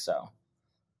like. So.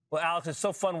 Well, Alex, it's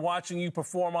so fun watching you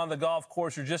perform on the golf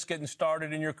course. You're just getting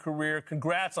started in your career.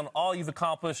 Congrats on all you've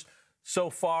accomplished so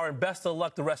far, and best of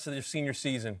luck the rest of your senior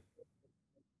season.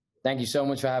 Thank you so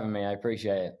much for having me. I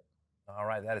appreciate it. All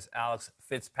right, that is Alex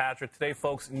Fitzpatrick. Today,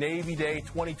 folks, Navy Day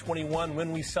 2021,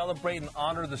 when we celebrate and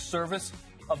honor the service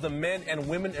of the men and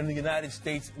women in the United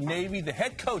States Navy. The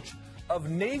head coach of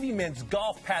Navy men's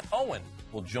golf, Pat Owen,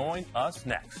 will join us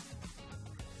next.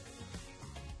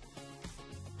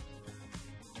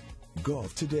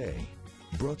 Golf Today,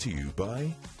 brought to you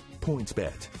by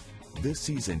PointsBet. This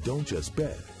season, don't just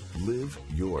bet, live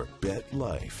your bet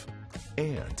life.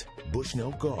 And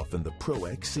Bushnell Golf and the Pro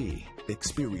XC,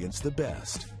 experience the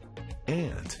best.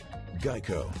 And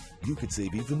Geico, you could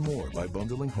save even more by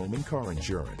bundling home and car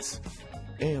insurance.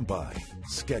 And by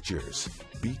Skechers,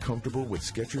 be comfortable with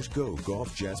Skechers Go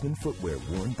Golf Jasmine footwear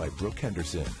worn by Brooke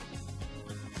Henderson.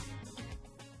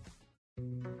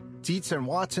 Dietz &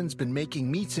 Watson's been making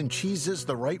meats and cheeses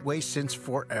the right way since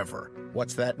forever.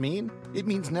 What's that mean? It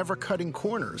means never cutting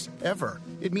corners, ever.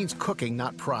 It means cooking,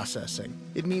 not processing.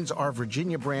 It means our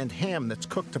Virginia brand ham that's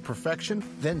cooked to perfection,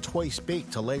 then twice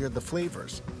baked to layer the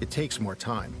flavors. It takes more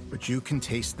time, but you can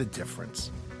taste the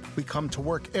difference. We come to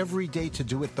work every day to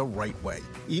do it the right way,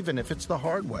 even if it's the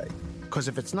hard way. Because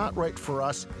if it's not right for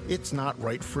us, it's not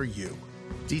right for you.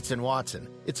 Dietz & Watson,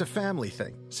 it's a family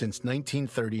thing since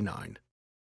 1939.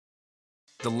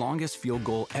 The longest field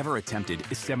goal ever attempted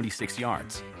is 76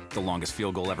 yards. The longest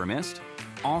field goal ever missed?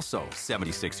 Also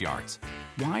 76 yards.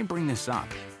 Why bring this up?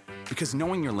 Because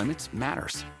knowing your limits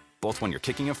matters, both when you're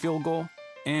kicking a field goal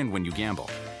and when you gamble.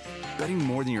 Betting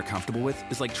more than you're comfortable with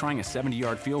is like trying a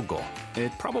 70-yard field goal.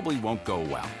 It probably won't go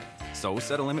well. So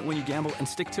set a limit when you gamble and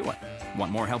stick to it.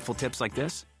 Want more helpful tips like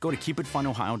this? Go to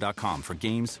keepitfunohio.com for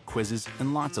games, quizzes,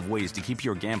 and lots of ways to keep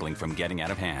your gambling from getting out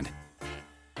of hand.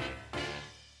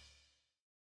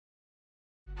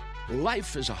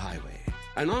 Life is a highway,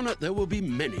 and on it there will be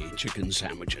many chicken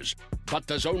sandwiches. But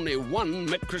there's only one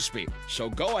McCrispy. So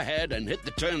go ahead and hit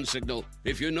the turn signal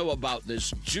if you know about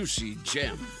this juicy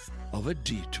gem of a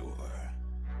detour.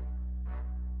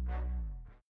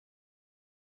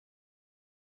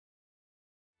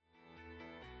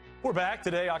 We're back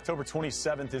today. October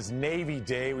 27th is Navy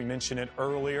Day. We mentioned it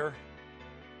earlier.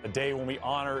 A day when we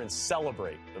honor and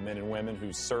celebrate the men and women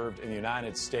who served in the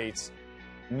United States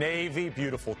Navy.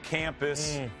 Beautiful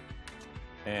campus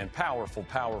and powerful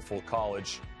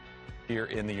college here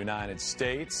in the United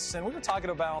States. And we were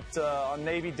talking about on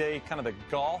Navy Day kind of the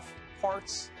golf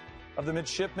parts of the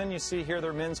midshipmen. You see here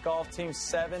their men's golf team,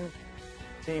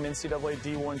 7-team NCAA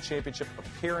D1 championship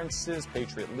appearances,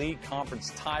 Patriot League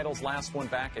conference titles, last one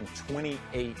back in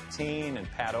 2018. And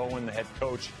Pat Owen, the head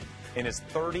coach, in his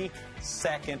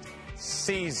 32nd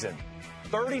season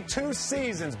 32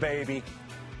 seasons, baby.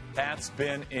 Pat's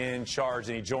been in charge,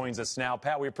 and he joins us now.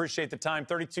 Pat, we appreciate the time.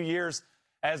 32 years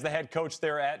as the head coach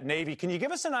there at Navy. Can you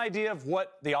give us an idea of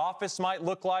what the office might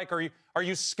look like? Are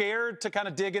you scared to kind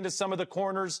of dig into some of the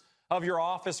corners of your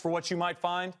office for what you might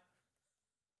find?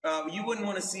 You wouldn't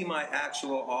want to see my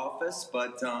actual office,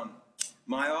 but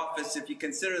my office, if you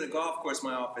consider the golf course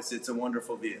my office, it's a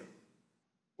wonderful view.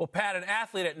 Well, Pat, an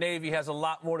athlete at Navy has a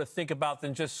lot more to think about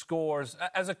than just scores.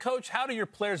 As a coach, how do your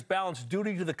players balance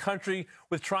duty to the country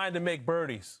with trying to make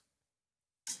birdies?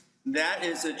 That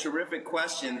is a terrific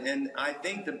question, and I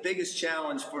think the biggest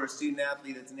challenge for a student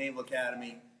athlete at the Naval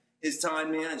Academy is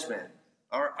time management.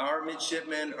 Our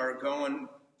midshipmen are going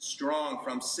strong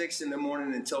from 6 in the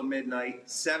morning until midnight,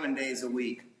 7 days a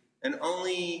week, and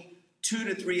only 2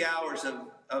 to 3 hours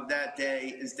of that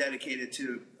day is dedicated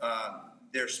to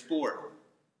their sport.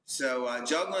 So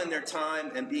juggling their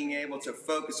time and being able to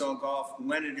focus on golf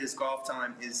when it is golf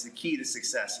time is the key to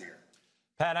success here.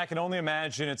 Pat, I can only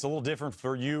imagine it's a little different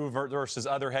for you versus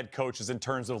other head coaches in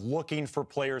terms of looking for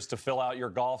players to fill out your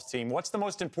golf team. What's the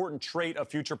most important trait a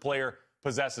future player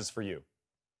possesses for you?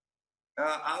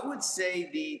 I would say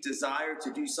the desire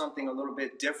to do something a little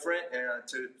bit different,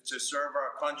 to serve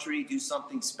our country, do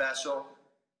something special.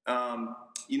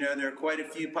 You know, there are quite a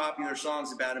few popular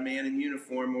songs about a man in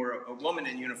uniform, or a woman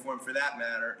in uniform for that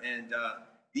matter, and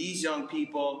these young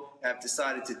people have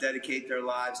decided to dedicate their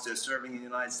lives to serving the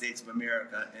United States of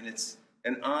America, and it's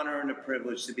an honor and a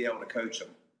privilege to be able to coach them.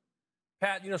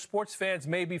 Pat, you know, sports fans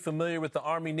may be familiar with the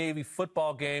Army-Navy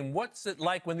football game. What's it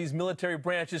like when these military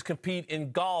branches compete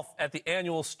in golf at the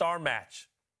annual Star Match?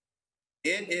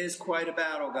 It is quite a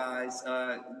battle, guys.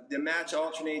 The match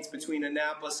alternates between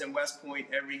Annapolis and West Point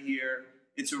every year.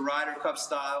 It's a Ryder Cup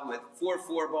style with 4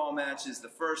 4-ball matches the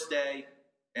first day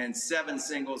and 7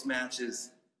 singles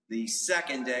matches the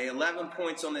second day. 11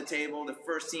 points on the table. The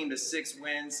first team to 6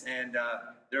 wins, and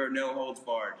there are no holds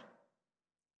barred.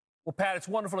 Well, Pat, it's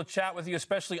wonderful to chat with you,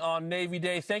 especially on Navy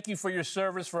Day. Thank you for your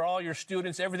service, for all your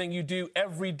students, everything you do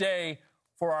every day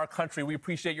for our country. We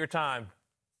appreciate your time.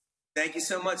 Thank you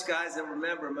so much, guys. And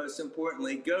remember, most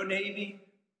importantly, go Navy,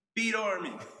 beat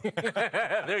Army.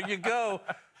 There you go.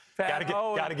 Got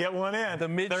to get one in. The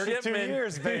midshipmen. 32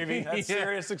 years, baby. That's Yeah.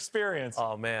 serious experience.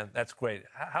 Oh, man, that's great.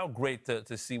 How great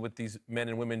to see what these men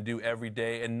and women do every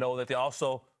day and know that they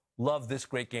also love this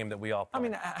great game that we all play. I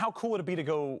mean, how cool would it be to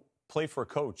go play for a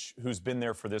coach who's been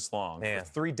there for this long, Man.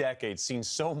 for 3 decades, seen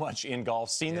so much in golf,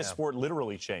 seen the sport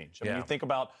literally change. I mean, you think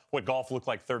about what golf looked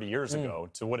like 30 years ago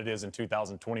to what it is in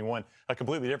 2021, a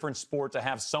completely different sport. To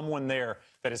have someone there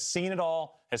that has seen it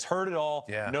all, has heard it all,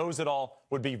 knows it all,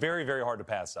 would be very, very hard to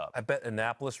pass up. I bet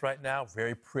Annapolis right now,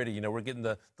 very pretty. You know, we're getting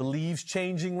the leaves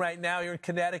changing right now here in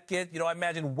Connecticut. You know, I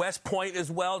imagine West Point as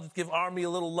well. Just give Army a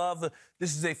little love.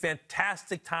 This is a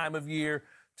fantastic time of year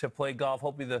to play golf.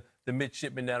 Hopefully the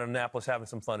midshipmen down in Annapolis having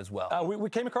some fun as well. We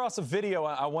came across a video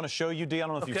I want to show you, Dee. I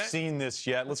don't know if you've seen this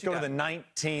yet. Let's go to the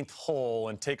 19th hole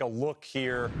and take a look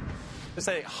here. This is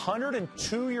a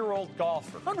 102-year-old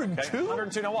golfer. 102? Okay?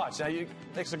 102. Now watch. Now he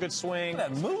makes a good swing. Look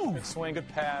at that move. Good swing, good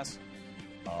pass.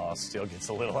 Oh, still gets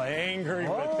a little angry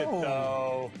with it,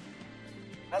 though.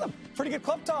 That's a pretty good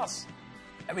club toss.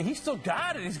 I mean, he still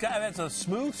got it. That's a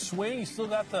smooth swing. He's still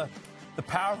got the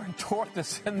power and torque to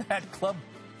send that club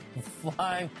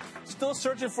flying. Still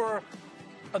searching for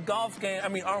a golf game. I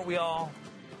mean, aren't we all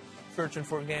searching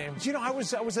for a game? You know, I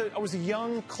was a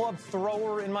young club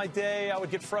thrower in my day. I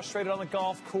would get frustrated on the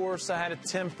golf course. I had a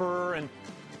temper, and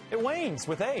it wanes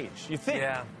with age. You think?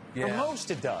 Yeah. For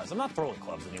most, it does. I'm not throwing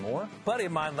clubs anymore. A buddy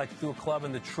of mine threw a club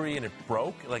in the tree and it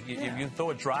broke. If you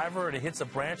throw a driver and it hits a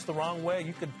branch the wrong way,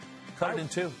 you could cut it in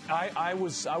two. I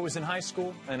was in high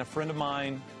school, and a friend of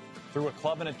mine threw a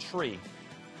club in a tree.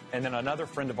 And then another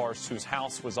friend of ours whose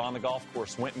house was on the golf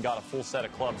course went and got a full set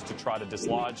of clubs to try to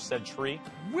dislodge said tree.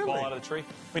 Really? Fall out of the tree.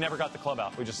 We never got the club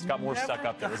out. We just got more stuck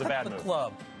up there. It was a bad move.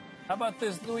 Club. How about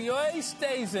this, Louis? He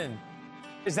stays in.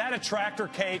 Is that a tractor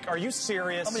cake? Are you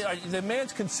serious? I mean, the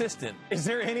man's consistent. Is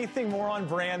there anything more on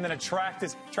brand than a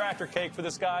tractor cake for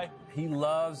this guy? He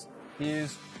loves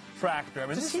his tractor. I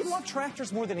mean, Does he love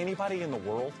tractors more than anybody in the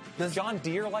world? Does John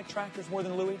Deere like tractors more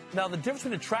than Louis? Now, the difference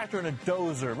between a tractor and a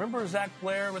dozer. Remember Zach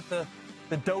Blair with the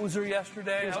dozer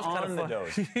yesterday? He was on the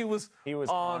dozer. he was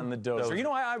on the dozer. You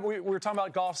know, we were talking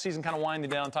about golf season kind of winding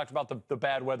down, talked about the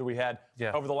bad weather we had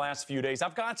over the last few days.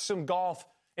 I've got some golf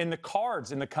in the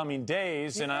cards in the coming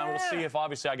days, and I will see if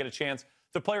obviously I get a chance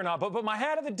to play or not. But my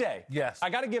hat of the day. Yes. I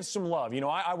got to give some love. You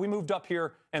know, we moved up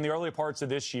here in the early parts of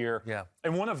this year. Yeah.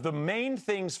 And one of the main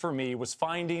things for me was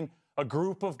finding a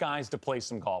group of guys to play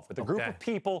some golf with, a group of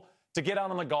people to get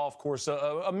out on the golf course,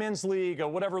 a men's league, or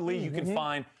whatever league you can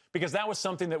find, because that was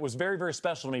something that was very, very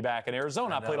special to me back in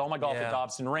Arizona. I played all my golf at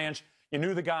Dobson Ranch. You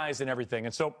knew the guys and everything.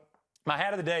 And so my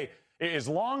hat of the day is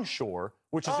Longshore,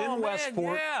 which is in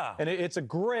Westport. And it's a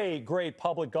great, great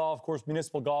public golf course,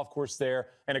 municipal golf course there,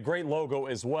 and a great logo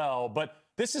as well. But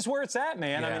this is where it's at,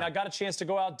 man. I mean, I got a chance to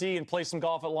go out, D, and play some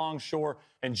golf at Longshore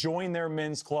and join their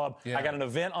men's club. I got an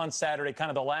event on Saturday, kind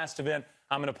of the last event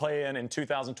I'm going to play in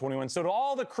 2021. So to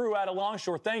all the crew out of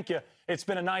Longshore, thank you. It's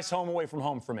been a nice home away from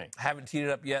home for me. I haven't teed it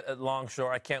up yet at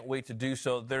Longshore. I can't wait to do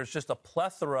so. There's just a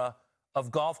plethora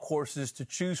of golf courses to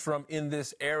choose from in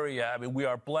this area. I mean, we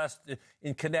are blessed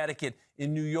in Connecticut,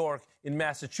 in New York, in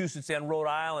Massachusetts, and Rhode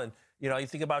Island. You know, you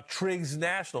think about Triggs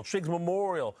National, Triggs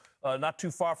Memorial, not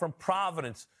too far from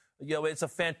Providence. You know, it's a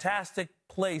fantastic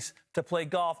place to play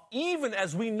golf, even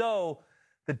as we know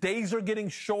the days are getting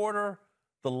shorter,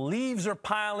 the leaves are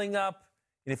piling up,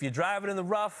 and if you drive it in the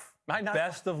rough,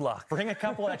 best of luck. Bring a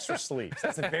couple extra sleeves.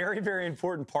 That's a very, very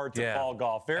important part to fall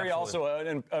golf.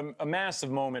 Also a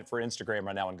massive moment for Instagram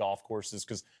right now in golf courses,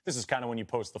 because this is kind of when you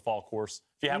post the fall course.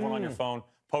 If you have one on your phone,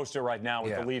 post it right now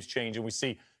with the leaves changing. We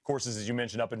see courses, as you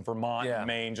mentioned, up in Vermont and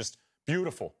Maine, just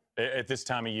beautiful at this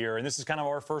time of year. And this is kind of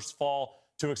our first fall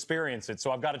to experience it.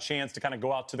 So I've got a chance to kind of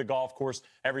go out to the golf course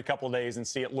every couple of days and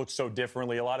see it look so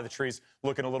differently. A lot of the trees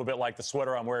looking a little bit like the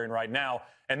sweater I'm wearing right now.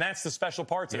 And that's the special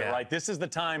parts of it, right? This is the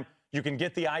time you can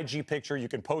get the IG picture. You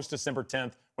can post December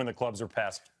 10th when the clubs are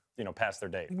past their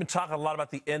date. We've been talking a lot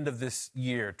about the end of this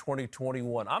year,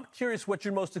 2021. I'm curious what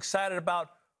you're most excited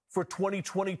about for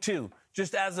 2022.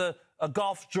 Just as a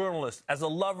golf journalist, as a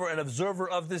lover and observer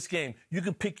of this game, you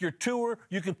can pick your tour,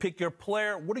 you can pick your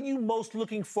player. What are you most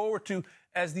looking forward to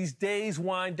as these days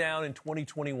wind down in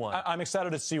 2021? I'm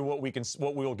excited to see what we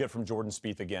will get from Jordan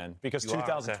Spieth again, because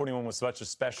 2021 was such a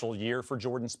special year for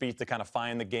Jordan Spieth to kind of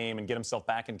find the game and get himself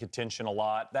back in contention a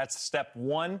lot. That's step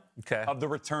one of the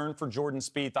return for Jordan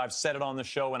Spieth. I've said it on the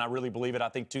show, and I really believe it. I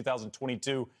think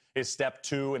 2022 is step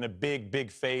two in a big,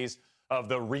 big phase of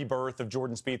the rebirth of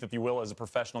Jordan Spieth, if you will, as a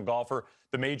professional golfer.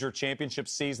 The major championship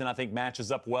season, I think,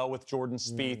 matches up well with Jordan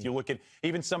Spieth. You look at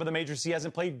even some of the majors he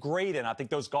hasn't played great in. I think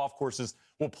those golf courses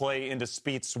will play into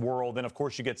Spieth's world. And, of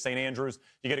course, you get St. Andrews,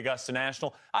 you get Augusta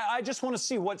National. I just want to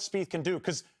see what Spieth can do,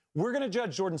 because we're going to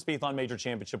judge Jordan Spieth on major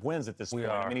championship wins at this point.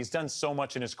 I mean, he's done so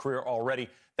much in his career already.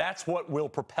 That's what will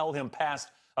propel him past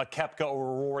a Koepka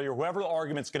or a Rory or whoever the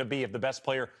argument's going to be of the best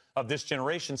player of this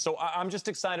generation. So I'm just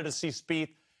excited to see Spieth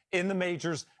in the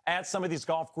majors at some of these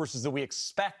golf courses that we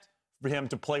expect for him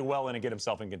to play well in and get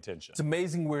himself in contention. It's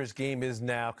amazing where his game is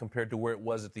now compared to where it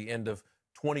was at the end of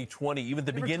 2020, even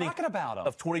the beginning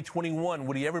of 2021.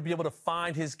 Would he ever be able to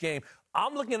find his game?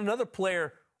 I'm looking at another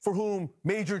player for whom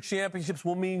major championships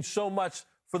will mean so much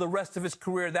for the rest of his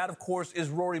career. That, of course, is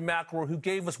Rory McIlroy, who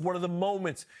gave us one of the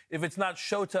moments. If it's not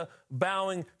Shota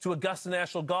bowing to Augusta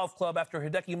National Golf Club after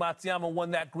Hideki Matsuyama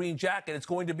won that green jacket, it's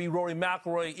going to be Rory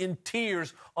McIlroy in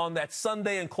tears on that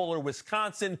Sunday in Kohler,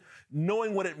 Wisconsin,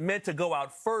 knowing what it meant to go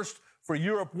out first, for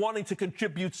Europe wanting to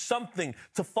contribute something,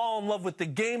 to fall in love with the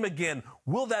game again.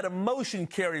 Will that emotion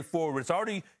carry forward? It's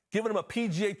already given him a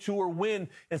PGA Tour win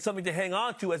and something to hang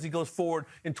on to as he goes forward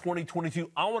in 2022.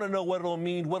 I want to know what it'll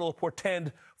mean, what it'll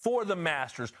portend for the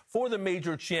Masters, for the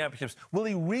major championships. Will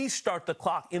he restart the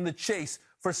clock in the chase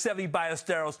for Seve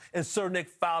Ballesteros and Sir Nick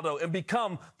Faldo and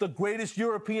become the greatest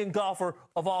European golfer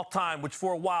of all time, which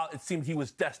for a while it seemed he was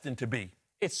destined to be?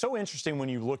 It's so interesting when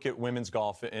you look at women's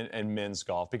golf and men's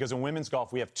golf, because in women's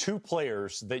golf, we have two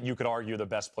players that you could argue are the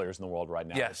best players in the world right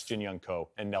now. Yes. Jin Young Ko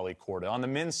and Nelly Korda. On the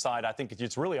men's side, I think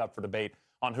it's really up for debate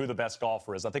on who the best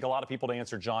golfer is. I think a lot of people to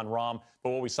answer Jon Rahm,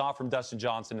 but what we saw from Dustin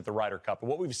Johnson at the Ryder Cup, and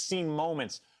what we've seen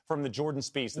moments from the Jordan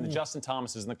Spieths and the Justin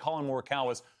Thomases and the Colin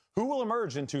Morikawas, who will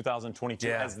emerge in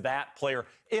 2022 as that player,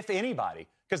 if anybody?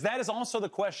 Because that is also the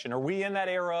question. Are we in that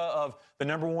era of the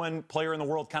number one player in the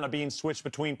world kind of being switched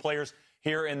between players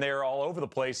here and there all over the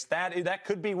place? That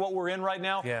could be what we're in right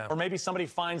now. Or maybe somebody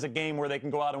finds a game where they can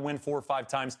go out and win 4 or 5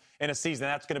 times in a season.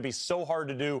 That's going to be so hard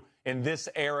to do in this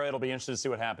era. It'll be interesting to see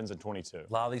what happens in 22.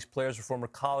 A lot of these players are former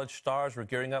college stars. We're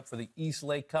gearing up for the East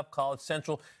Lake Cup, College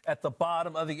Central at the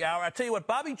bottom of the hour. I tell you what,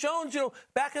 Bobby Jones,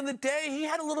 back in the day, he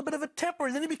had a little bit of a temper.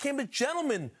 Then he became a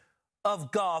gentleman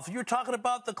of golf. You're talking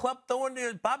about the club throwing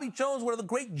Bobby Jones, one of the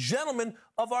great gentlemen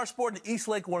of our sport, and East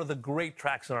Lake, one of the great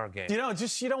tracks in our game. You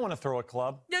don't want to throw a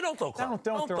club. Yeah, don't throw a club.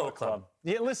 Don't throw a club.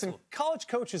 Yeah, listen, college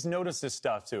coaches notice this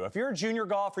stuff too. If you're a junior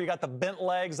golfer, you got the bent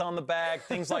legs on the bag,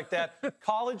 things like that.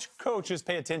 College coaches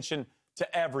pay attention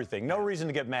to everything. No reason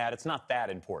to get mad. It's not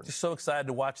that important. Just so excited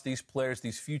to watch these players,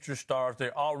 these future stars.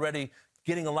 They're already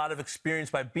getting a lot of experience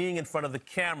by being in front of the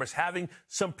cameras, having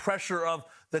some pressure of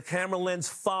the camera lens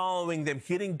following them,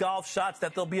 hitting golf shots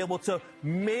that they'll be able to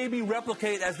maybe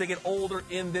replicate as they get older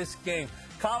in this game.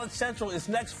 College Central is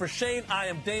next for Shane. I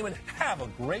am Damon. Have a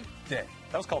great day.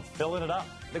 That was called filling it up.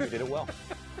 I think we did it well.